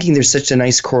I'm thinking there's such a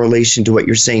nice correlation to what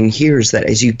you're saying here, is that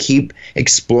as you keep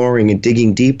exploring and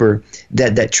digging deeper,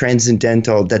 that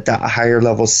transcendental, that higher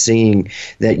level seeing,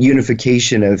 that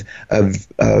unification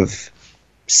of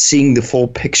seeing the full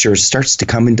picture starts to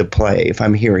come into play, if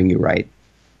I'm hearing you right.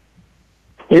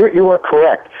 You are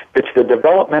correct. It's the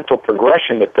developmental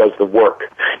progression that does the work.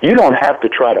 You don't have to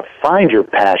try to find your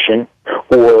passion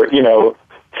or,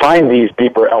 find these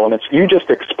deeper elements. You just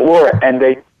explore it, and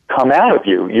they come out of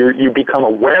you. You become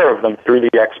aware of them through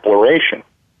the exploration.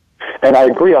 And I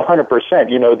agree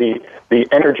 100%. The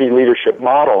energy leadership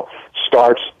model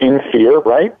starts in fear,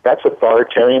 right? That's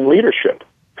authoritarian leadership.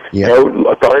 Yeah.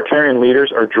 Authoritarian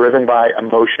leaders are driven by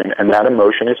emotion, and that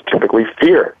emotion is typically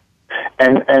fear.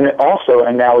 And also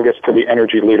analogous to the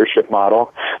energy leadership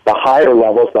model, the higher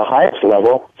levels, the highest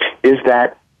level, is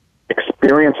that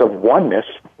experience of oneness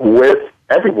with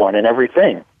everyone and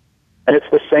everything. And it's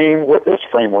the same with this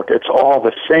framework. It's all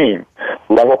the same.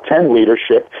 Level 10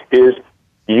 leadership is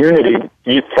unity.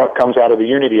 It comes out of the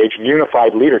Unity Age,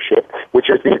 unified leadership, which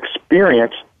is the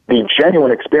experience, the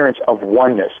genuine experience of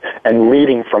oneness and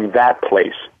leading from that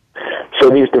place. So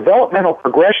these developmental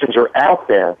progressions are out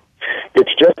there.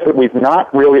 It's just that we've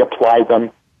not really applied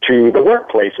them to the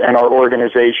workplace and our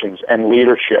organizations and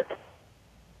leadership.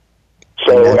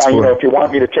 So, if you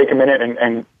want me to take a minute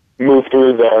and move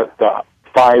through the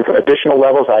 5 additional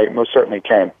levels, I most certainly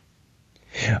can.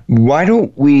 Why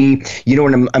don't we,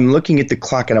 when I'm looking at the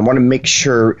clock and I want to make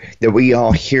sure that we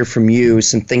all hear from you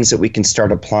some things that we can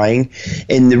start applying.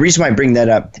 And the reason why I bring that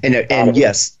up, and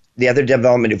yes, the other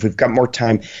development, if we've got more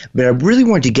time, but I really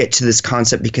wanted to get to this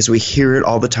concept because we hear it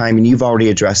all the time, and you've already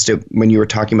addressed it when you were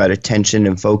talking about attention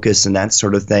and focus and that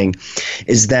sort of thing,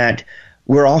 is that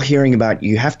we're all hearing about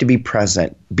you have to be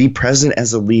present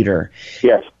as a leader.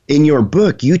 Yes. In your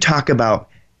book, you talk about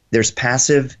there's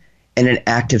passive and an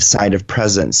active side of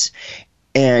presence.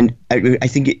 And I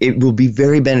think it will be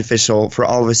very beneficial for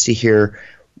all of us to hear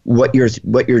what your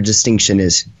distinction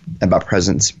is about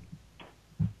presence.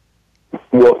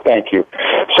 Well, thank you.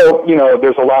 So,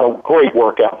 there's a lot of great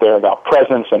work out there about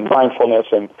presence and mindfulness,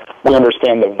 and we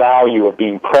understand the value of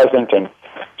being present and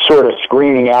sort of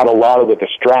screening out a lot of the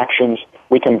distractions.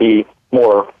 We can be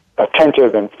more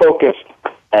attentive and focused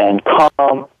and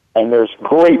calm, and there's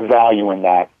great value in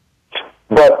that.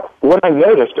 But what I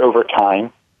noticed over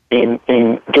time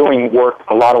in doing work,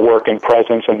 a lot of work in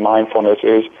presence and mindfulness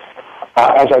is,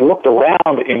 as I looked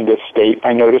around in this state,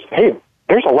 I noticed, hey,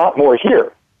 there's a lot more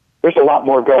here. There's a lot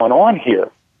more going on here.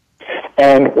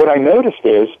 And what I noticed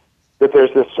is that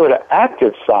there's this sort of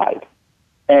active side.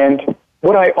 And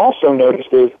what I also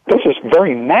noticed is this is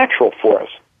very natural for us.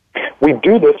 We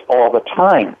do this all the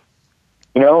time.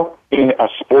 In a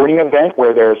sporting event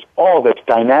where there's all this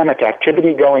dynamic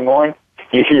activity going on,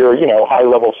 you hear,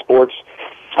 high-level sports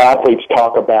athletes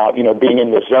talk about, being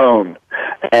in the zone,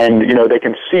 and, they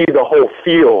can see the whole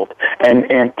field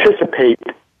and anticipate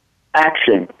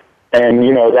action. And,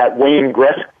 that Wayne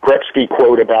Gretzky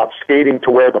quote about skating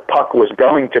to where the puck was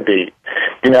going to be,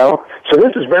 So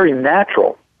this is very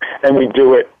natural. And we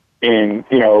do it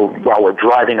while we're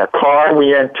driving a car,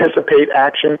 we anticipate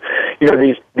action.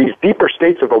 These deeper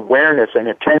states of awareness and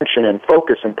attention and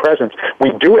focus and presence,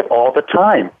 we do it all the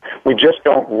time. We just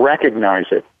don't recognize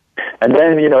it. And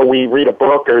then, we read a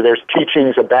book or there's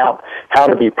teachings about how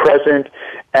to be present,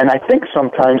 and I think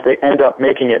sometimes they end up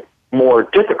making it more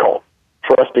difficult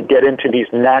for us to get into these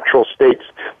natural states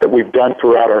that we've done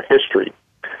throughout our history.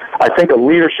 I think a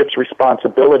leadership's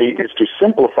responsibility is to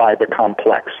simplify the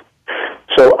complex.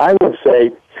 So I would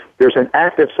say there's an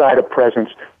active side of presence.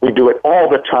 We do it all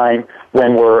the time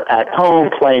when we're at home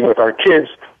playing with our kids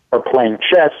or playing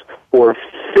chess or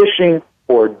fishing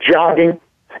or jogging.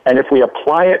 And if we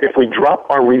apply it, if we drop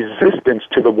our resistance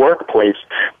to the workplace,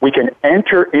 we can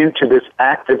enter into this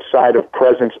active side of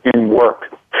presence in work.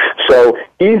 So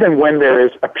even when there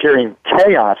is appearing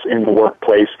chaos in the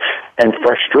workplace and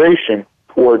frustration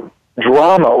or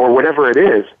drama or whatever it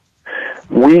is,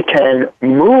 we can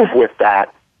move with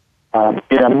that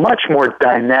in a much more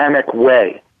dynamic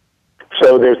way.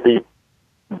 So there's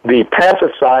the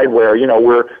passive side where,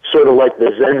 we're sort of like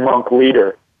the Zen monk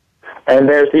leader. And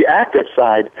there's the active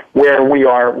side where we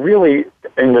are really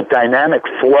in the dynamic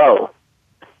flow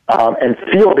and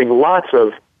fielding lots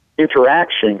of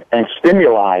interaction and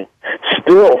stimuli,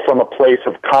 still from a place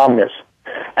of calmness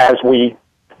as we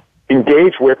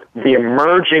engage with the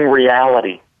emerging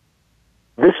reality.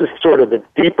 This is sort of the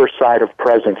deeper side of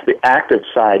presence, the active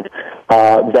side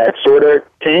that sort of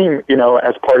came,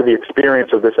 as part of the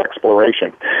experience of this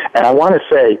exploration. And I want to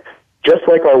say, just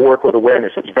like our work with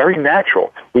awareness, it's very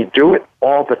natural. We do it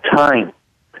all the time.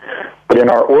 But in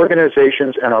our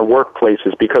organizations and our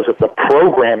workplaces, because of the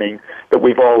programming that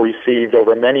we've all received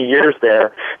over many years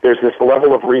there's this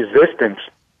level of resistance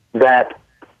that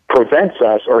prevents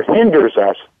us or hinders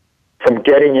us from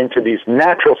getting into these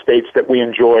natural states that we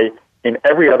enjoy in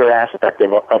every other aspect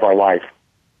of our life.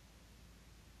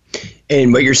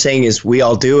 And what you're saying is we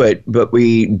all do it, but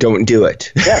we don't do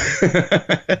it. Yes.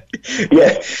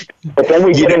 Yes. But then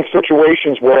we get in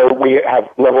situations where we have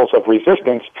levels of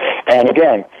resistance. And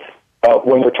again,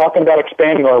 when we're talking about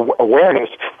expanding our awareness,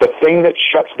 the thing that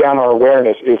shuts down our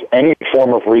awareness is any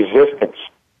form of resistance.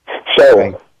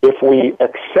 So if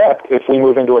we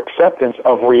move into acceptance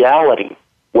of reality,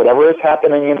 whatever is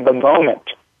happening in the moment,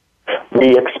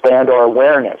 we expand our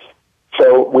awareness.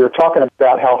 So we were talking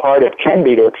about how hard it can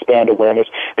be to expand awareness.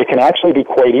 It can actually be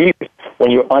quite easy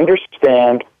when you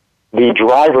understand the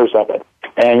drivers of it.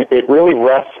 And it really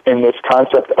rests in this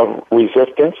concept of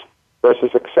resistance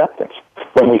versus acceptance.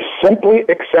 When we simply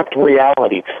accept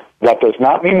reality, that does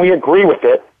not mean we agree with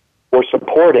it or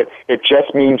support it. It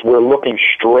just means we're looking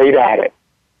straight at it.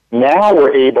 Now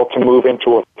we're able to move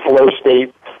into a flow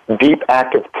state, deep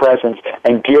active presence,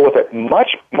 and deal with it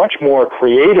much, much more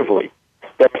creatively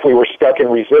than if we were stuck in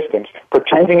resistance,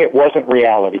 pretending it wasn't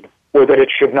reality or that it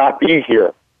should not be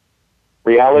here.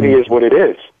 Reality is what it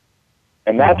is.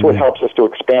 And that's what helps us to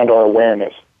expand our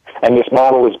awareness. And this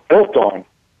model is built on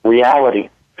reality,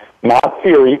 not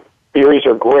theory. Theories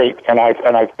are great, and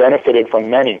I've benefited from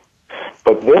many.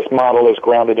 But this model is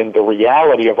grounded in the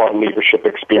reality of our leadership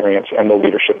experience and the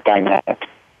leadership dynamic.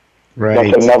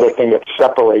 Right. That's another thing that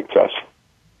separates us.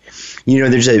 You know,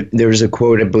 there's a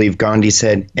quote I believe Gandhi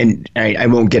said, and I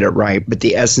won't get it right, but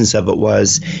the essence of it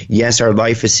was, yes,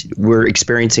 we're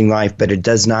experiencing life, but it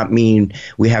does not mean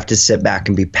we have to sit back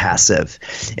and be passive.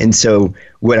 And so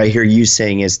what I hear you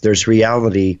saying is there's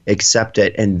reality, accept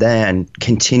it, and then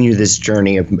continue this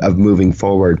journey of moving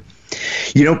forward.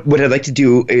 You know, what I'd like to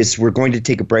do is we're going to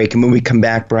take a break, and when we come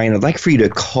back, Brian, I'd like for you to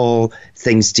call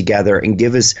things together and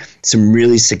give us some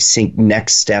really succinct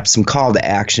next steps, some call to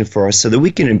action for us so that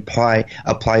we can apply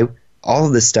all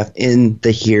of this stuff in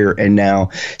the here and now.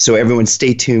 So everyone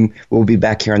stay tuned. We'll be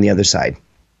back here on the other side.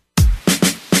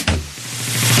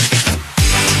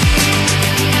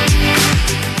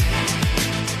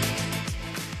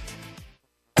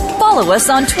 Follow us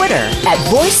on Twitter at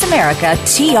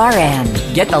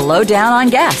VoiceAmericaTRN. Get the lowdown on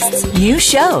guests, new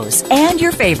shows, and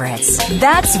your favorites.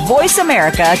 That's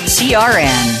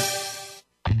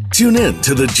VoiceAmericaTRN. Tune in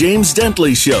to The James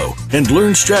Dentley Show and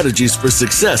learn strategies for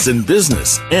success in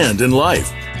business and in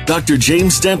life. Dr.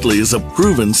 James Dentley is a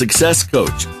proven success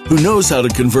coach who knows how to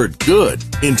convert good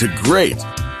into great.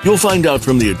 You'll find out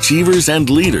from the achievers and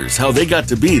leaders how they got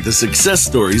to be the success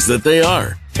stories that they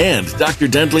are. And Dr.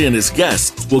 Dentley and his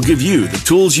guests will give you the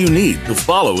tools you need to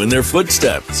follow in their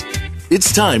footsteps.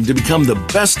 It's time to become the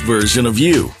best version of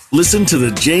you. Listen to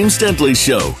The James Dentley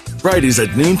Show, Fridays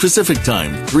at noon Pacific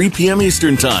Time, 3 p.m.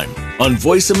 Eastern Time on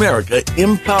Voice America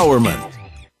Empowerment.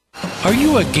 Are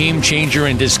you a game changer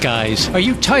in disguise? Are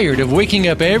you tired of waking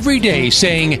up every day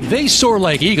saying, they soar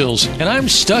like eagles and I'm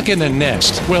stuck in the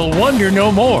nest? Well, wonder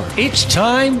no more. It's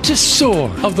time to soar.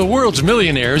 Of the world's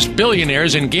millionaires,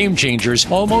 billionaires, and game changers,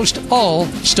 almost all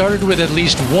started with at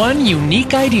least one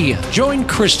unique idea. Join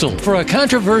Crystal for a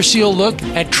controversial look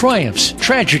at triumphs,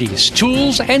 tragedies,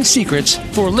 tools, and secrets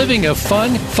for living a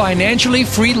fun, financially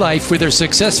free life with her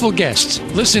successful guests.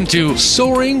 Listen to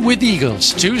Soaring with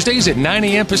Eagles, Tuesdays at 9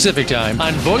 a.m. Pacific Time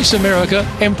on Voice America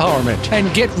Empowerment,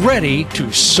 and get ready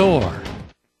to soar.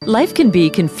 Life can be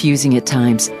confusing at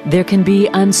times. There can be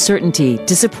uncertainty,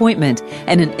 disappointment,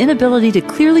 and an inability to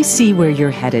clearly see where you're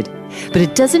headed. But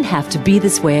it doesn't have to be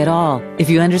this way at all if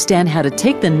you understand how to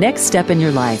take the next step in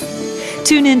your life.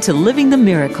 Tune in to Living the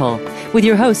Miracle with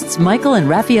your hosts Michael and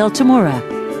Raphael Tamura.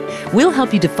 We'll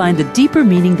help you define the deeper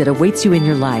meaning that awaits you in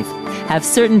your life, have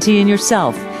certainty in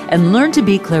yourself, and learn to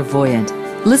be clairvoyant.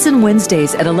 Listen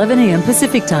Wednesdays at 11 a.m.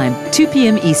 Pacific Time, 2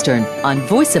 p.m. Eastern on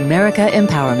Voice America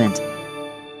Empowerment.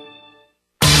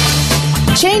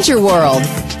 Change your world.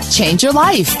 Change your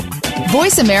life.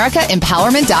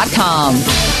 VoiceAmericaEmpowerment.com.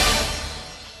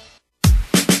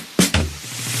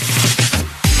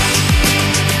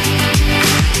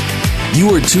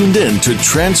 You are tuned in to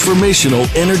Transformational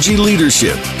Energy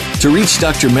Leadership. To reach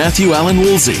Dr. Matthew Allen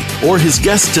Woolsey or his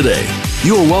guest today,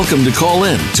 you are welcome to call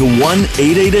in to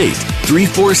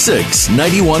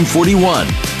 1-888-346-9141.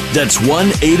 That's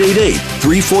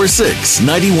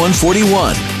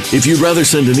 1-888-346-9141. If you'd rather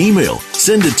send an email,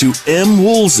 send it to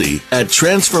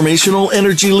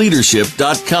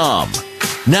mwoolsey@transformationalenergyleadership.com.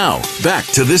 Now, back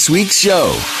to this week's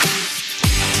show.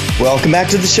 Welcome back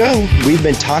to the show. We've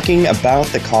been talking about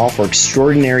the call for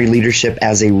extraordinary leadership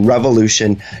as a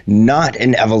revolution, not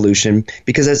an evolution,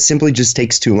 because that simply just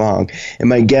takes too long. And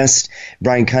my guest,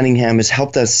 Brian Cunningham, has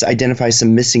helped us identify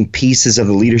some missing pieces of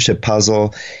the leadership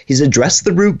puzzle. He's addressed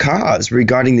the root cause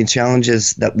regarding the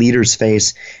challenges that leaders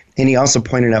face, and he also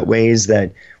pointed out ways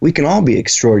that we can all be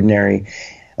extraordinary.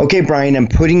 Okay, Brian, I'm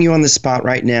putting you on the spot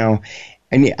right now.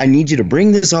 I need you to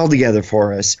bring this all together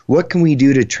for us. What can we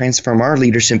do to transform our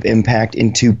leadership impact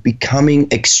into becoming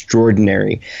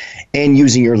extraordinary? And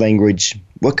using your language,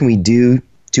 what can we do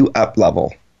to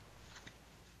up-level?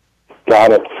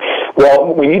 Got it.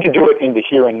 Well, we need to do it in the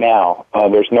here and now.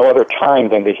 There's no other time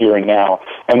than the here and now.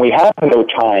 And we have no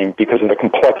time because of the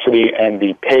complexity and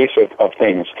the pace of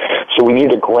things. So we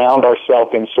need to ground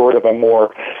ourselves in sort of a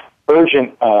more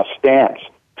urgent stance.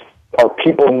 Our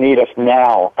people need us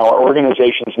now. Our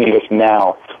organizations need us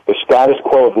now. The status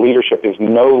quo of leadership is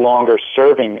no longer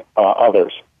serving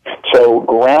others. So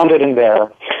grounded in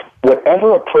there,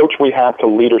 whatever approach we have to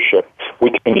leadership,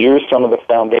 we can use some of the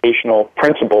foundational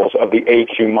principles of the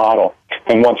AQ model.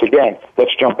 And once again,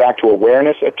 let's jump back to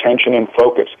awareness, attention, and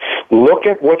focus. Look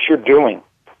at what you're doing.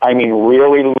 I mean,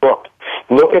 really look.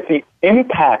 Look at the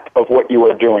impact of what you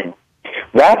are doing.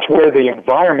 That's where the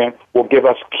environment will give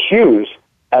us cues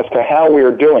as to how we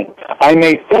are doing. I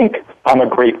may think I'm a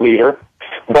great leader,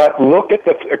 but look at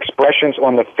the expressions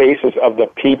on the faces of the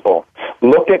people.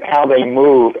 Look at how they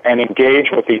move and engage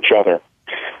with each other.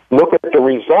 Look at the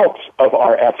results of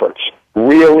our efforts.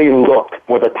 Really look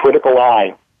with a critical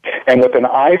eye and with an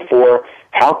eye for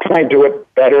how can I do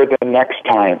it better the next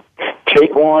time.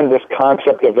 Take on this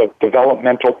concept of a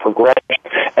developmental progression,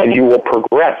 and you will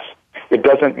progress. It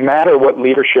doesn't matter what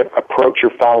leadership approach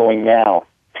you're following now.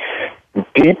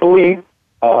 Deeply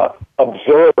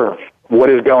observe what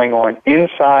is going on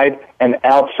inside and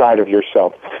outside of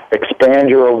yourself. Expand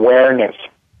your awareness.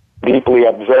 Deeply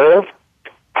observe,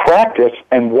 practice,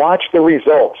 and watch the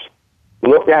results.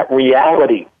 Look at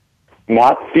reality,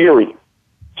 not theory.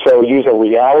 So use a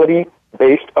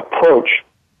reality-based approach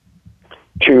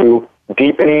to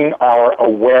deepening our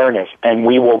awareness, and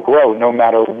we will grow no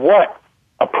matter what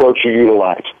approach you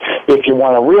utilize. If you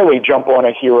want to really jump on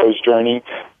a hero's journey,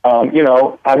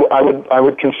 I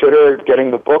would consider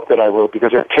getting the book that I wrote,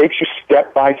 because it takes you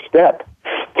step by step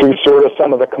through sort of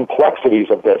some of the complexities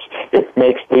of this. It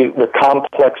makes the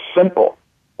complex simple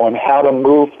on how to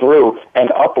move through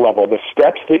and up-level. The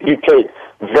steps that you take,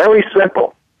 very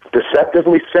simple,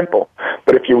 deceptively simple,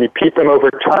 but if you repeat them over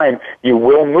time, you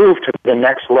will move to the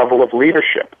next level of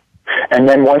leadership. And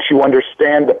then once you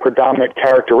understand the predominant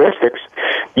characteristics,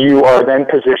 you are then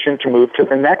positioned to move to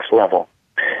the next level.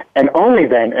 And only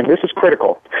then, and this is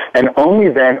critical, and only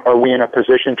then are we in a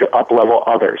position to up-level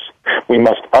others. We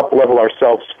must up-level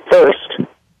ourselves first,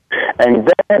 and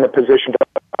then in a position to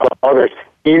up-level others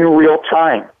in real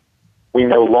time. We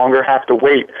no longer have to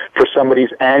wait for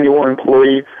somebody's annual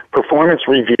employee performance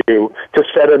review to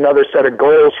set another set of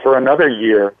goals for another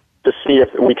year to see if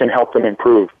we can help them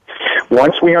improve.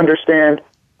 Once we understand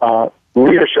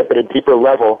leadership at a deeper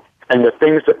level and the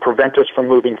things that prevent us from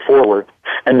moving forward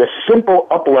and the simple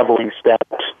up-leveling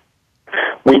steps,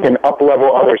 we can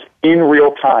up-level others in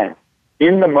real time,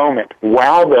 in the moment,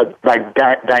 while the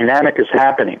dynamic is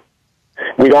happening.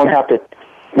 They don't have to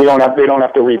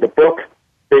read the book.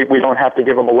 We don't have to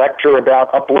give them a lecture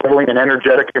about up-leveling and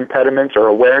energetic impediments or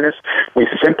awareness. We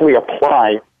simply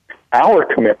apply our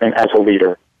commitment as a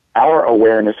leader, our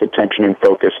awareness, attention, and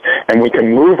focus, and we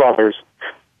can move others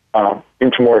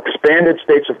into more expanded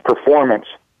states of performance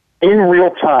in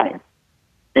real time,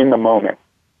 in the moment.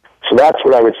 So that's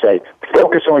what I would say.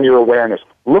 Focus on your awareness.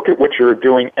 Look at what you're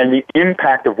doing and the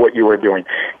impact of what you are doing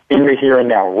in the here and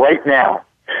now, right now,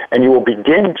 and you will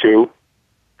begin to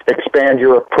expand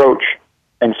your approach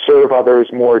and serve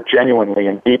others more genuinely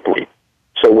and deeply.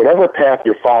 So whatever path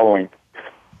you're following,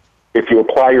 if you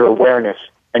apply your awareness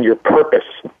and your purpose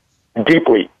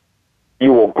deeply,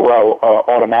 you will grow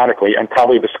automatically and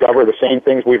probably discover the same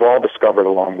things we've all discovered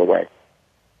along the way.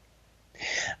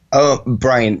 Oh,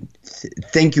 Brian,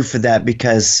 thank you for that,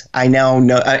 because I now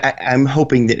know, I'm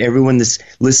hoping that everyone that's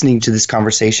listening to this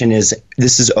conversation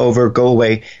this is over, go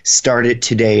away, start it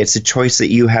today. It's a choice that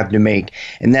you have to make,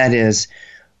 and that is,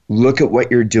 look at what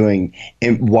you're doing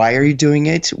and why are you doing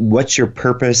it? What's your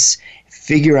purpose?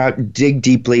 Figure out, dig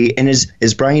deeply. And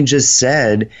as Brian just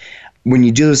said, when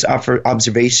you do those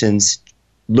observations,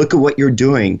 look at what you're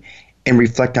doing and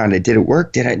reflect on it. Did it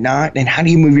work? Did it not? And how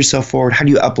do you move yourself forward? How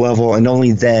do you up-level? And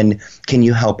only then can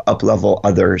you help up-level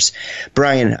others.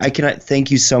 Brian, I cannot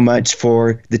thank you so much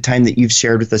for the time that you've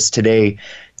shared with us today,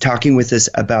 talking with us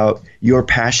about your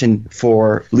passion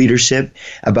for leadership,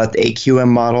 about the AQM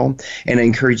model. And I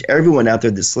encourage everyone out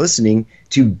there that's listening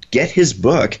to get his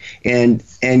book and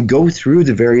go through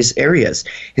the various areas.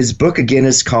 His book, again,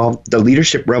 is called The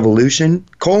Leadership Revolution,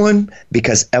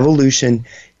 because evolution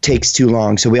takes too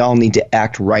long, so we all need to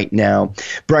act right now.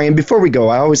 Brian, before we go,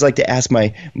 I always like to ask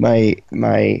I need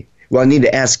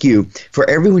to ask you, for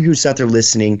everyone who's out there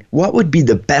listening, what would be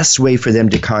the best way for them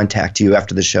to contact you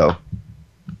after the show?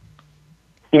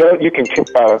 You can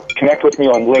connect with me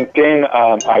on LinkedIn.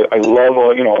 I love,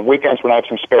 on weekends when I have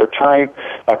some spare time,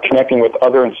 connecting with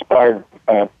other inspired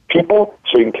people.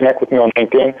 So you can connect with me on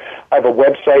LinkedIn. I have a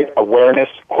website, Awareness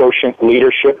Quotient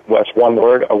Leadership. That's one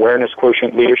word,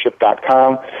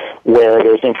 awarenessquotientleadership.com, where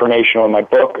there's information on my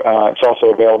book. It's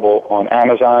also available on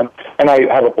Amazon. And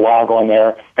I have a blog on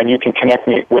there, and you can connect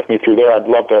with me through there. I'd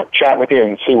love to chat with you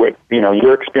and see what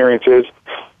your experience is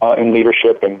in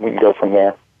leadership, and we can go from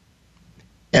there.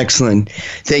 Excellent.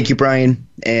 Thank you, Brian.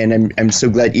 And I'm so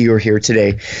glad you're here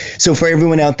today. So for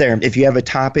everyone out there, if you have a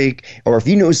topic or if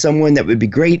you know someone that would be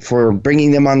great for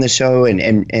bringing them on the show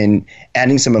and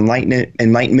adding some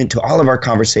enlightenment to all of our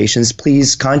conversations,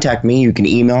 please contact me. You can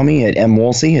email me at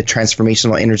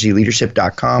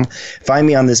mwoolsey@transformationalenergyleadership.com. Find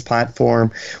me on this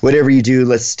platform. Whatever you do,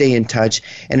 let's stay in touch.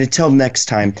 And until next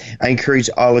time, I encourage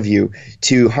all of you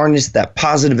to harness that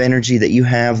positive energy that you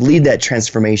have, lead that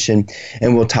transformation,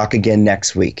 and we'll talk again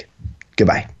next week.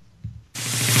 Goodbye.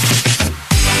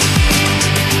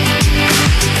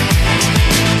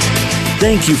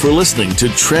 Thank you for listening to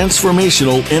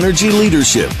Transformational Energy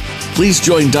Leadership. Please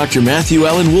join Dr. Matthew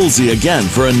Allen Woolsey again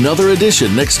for another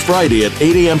edition next Friday at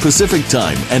 8 a.m. Pacific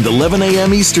Time and 11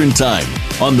 a.m. Eastern Time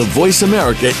on the Voice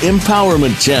America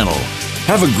Empowerment Channel.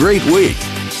 Have a great week.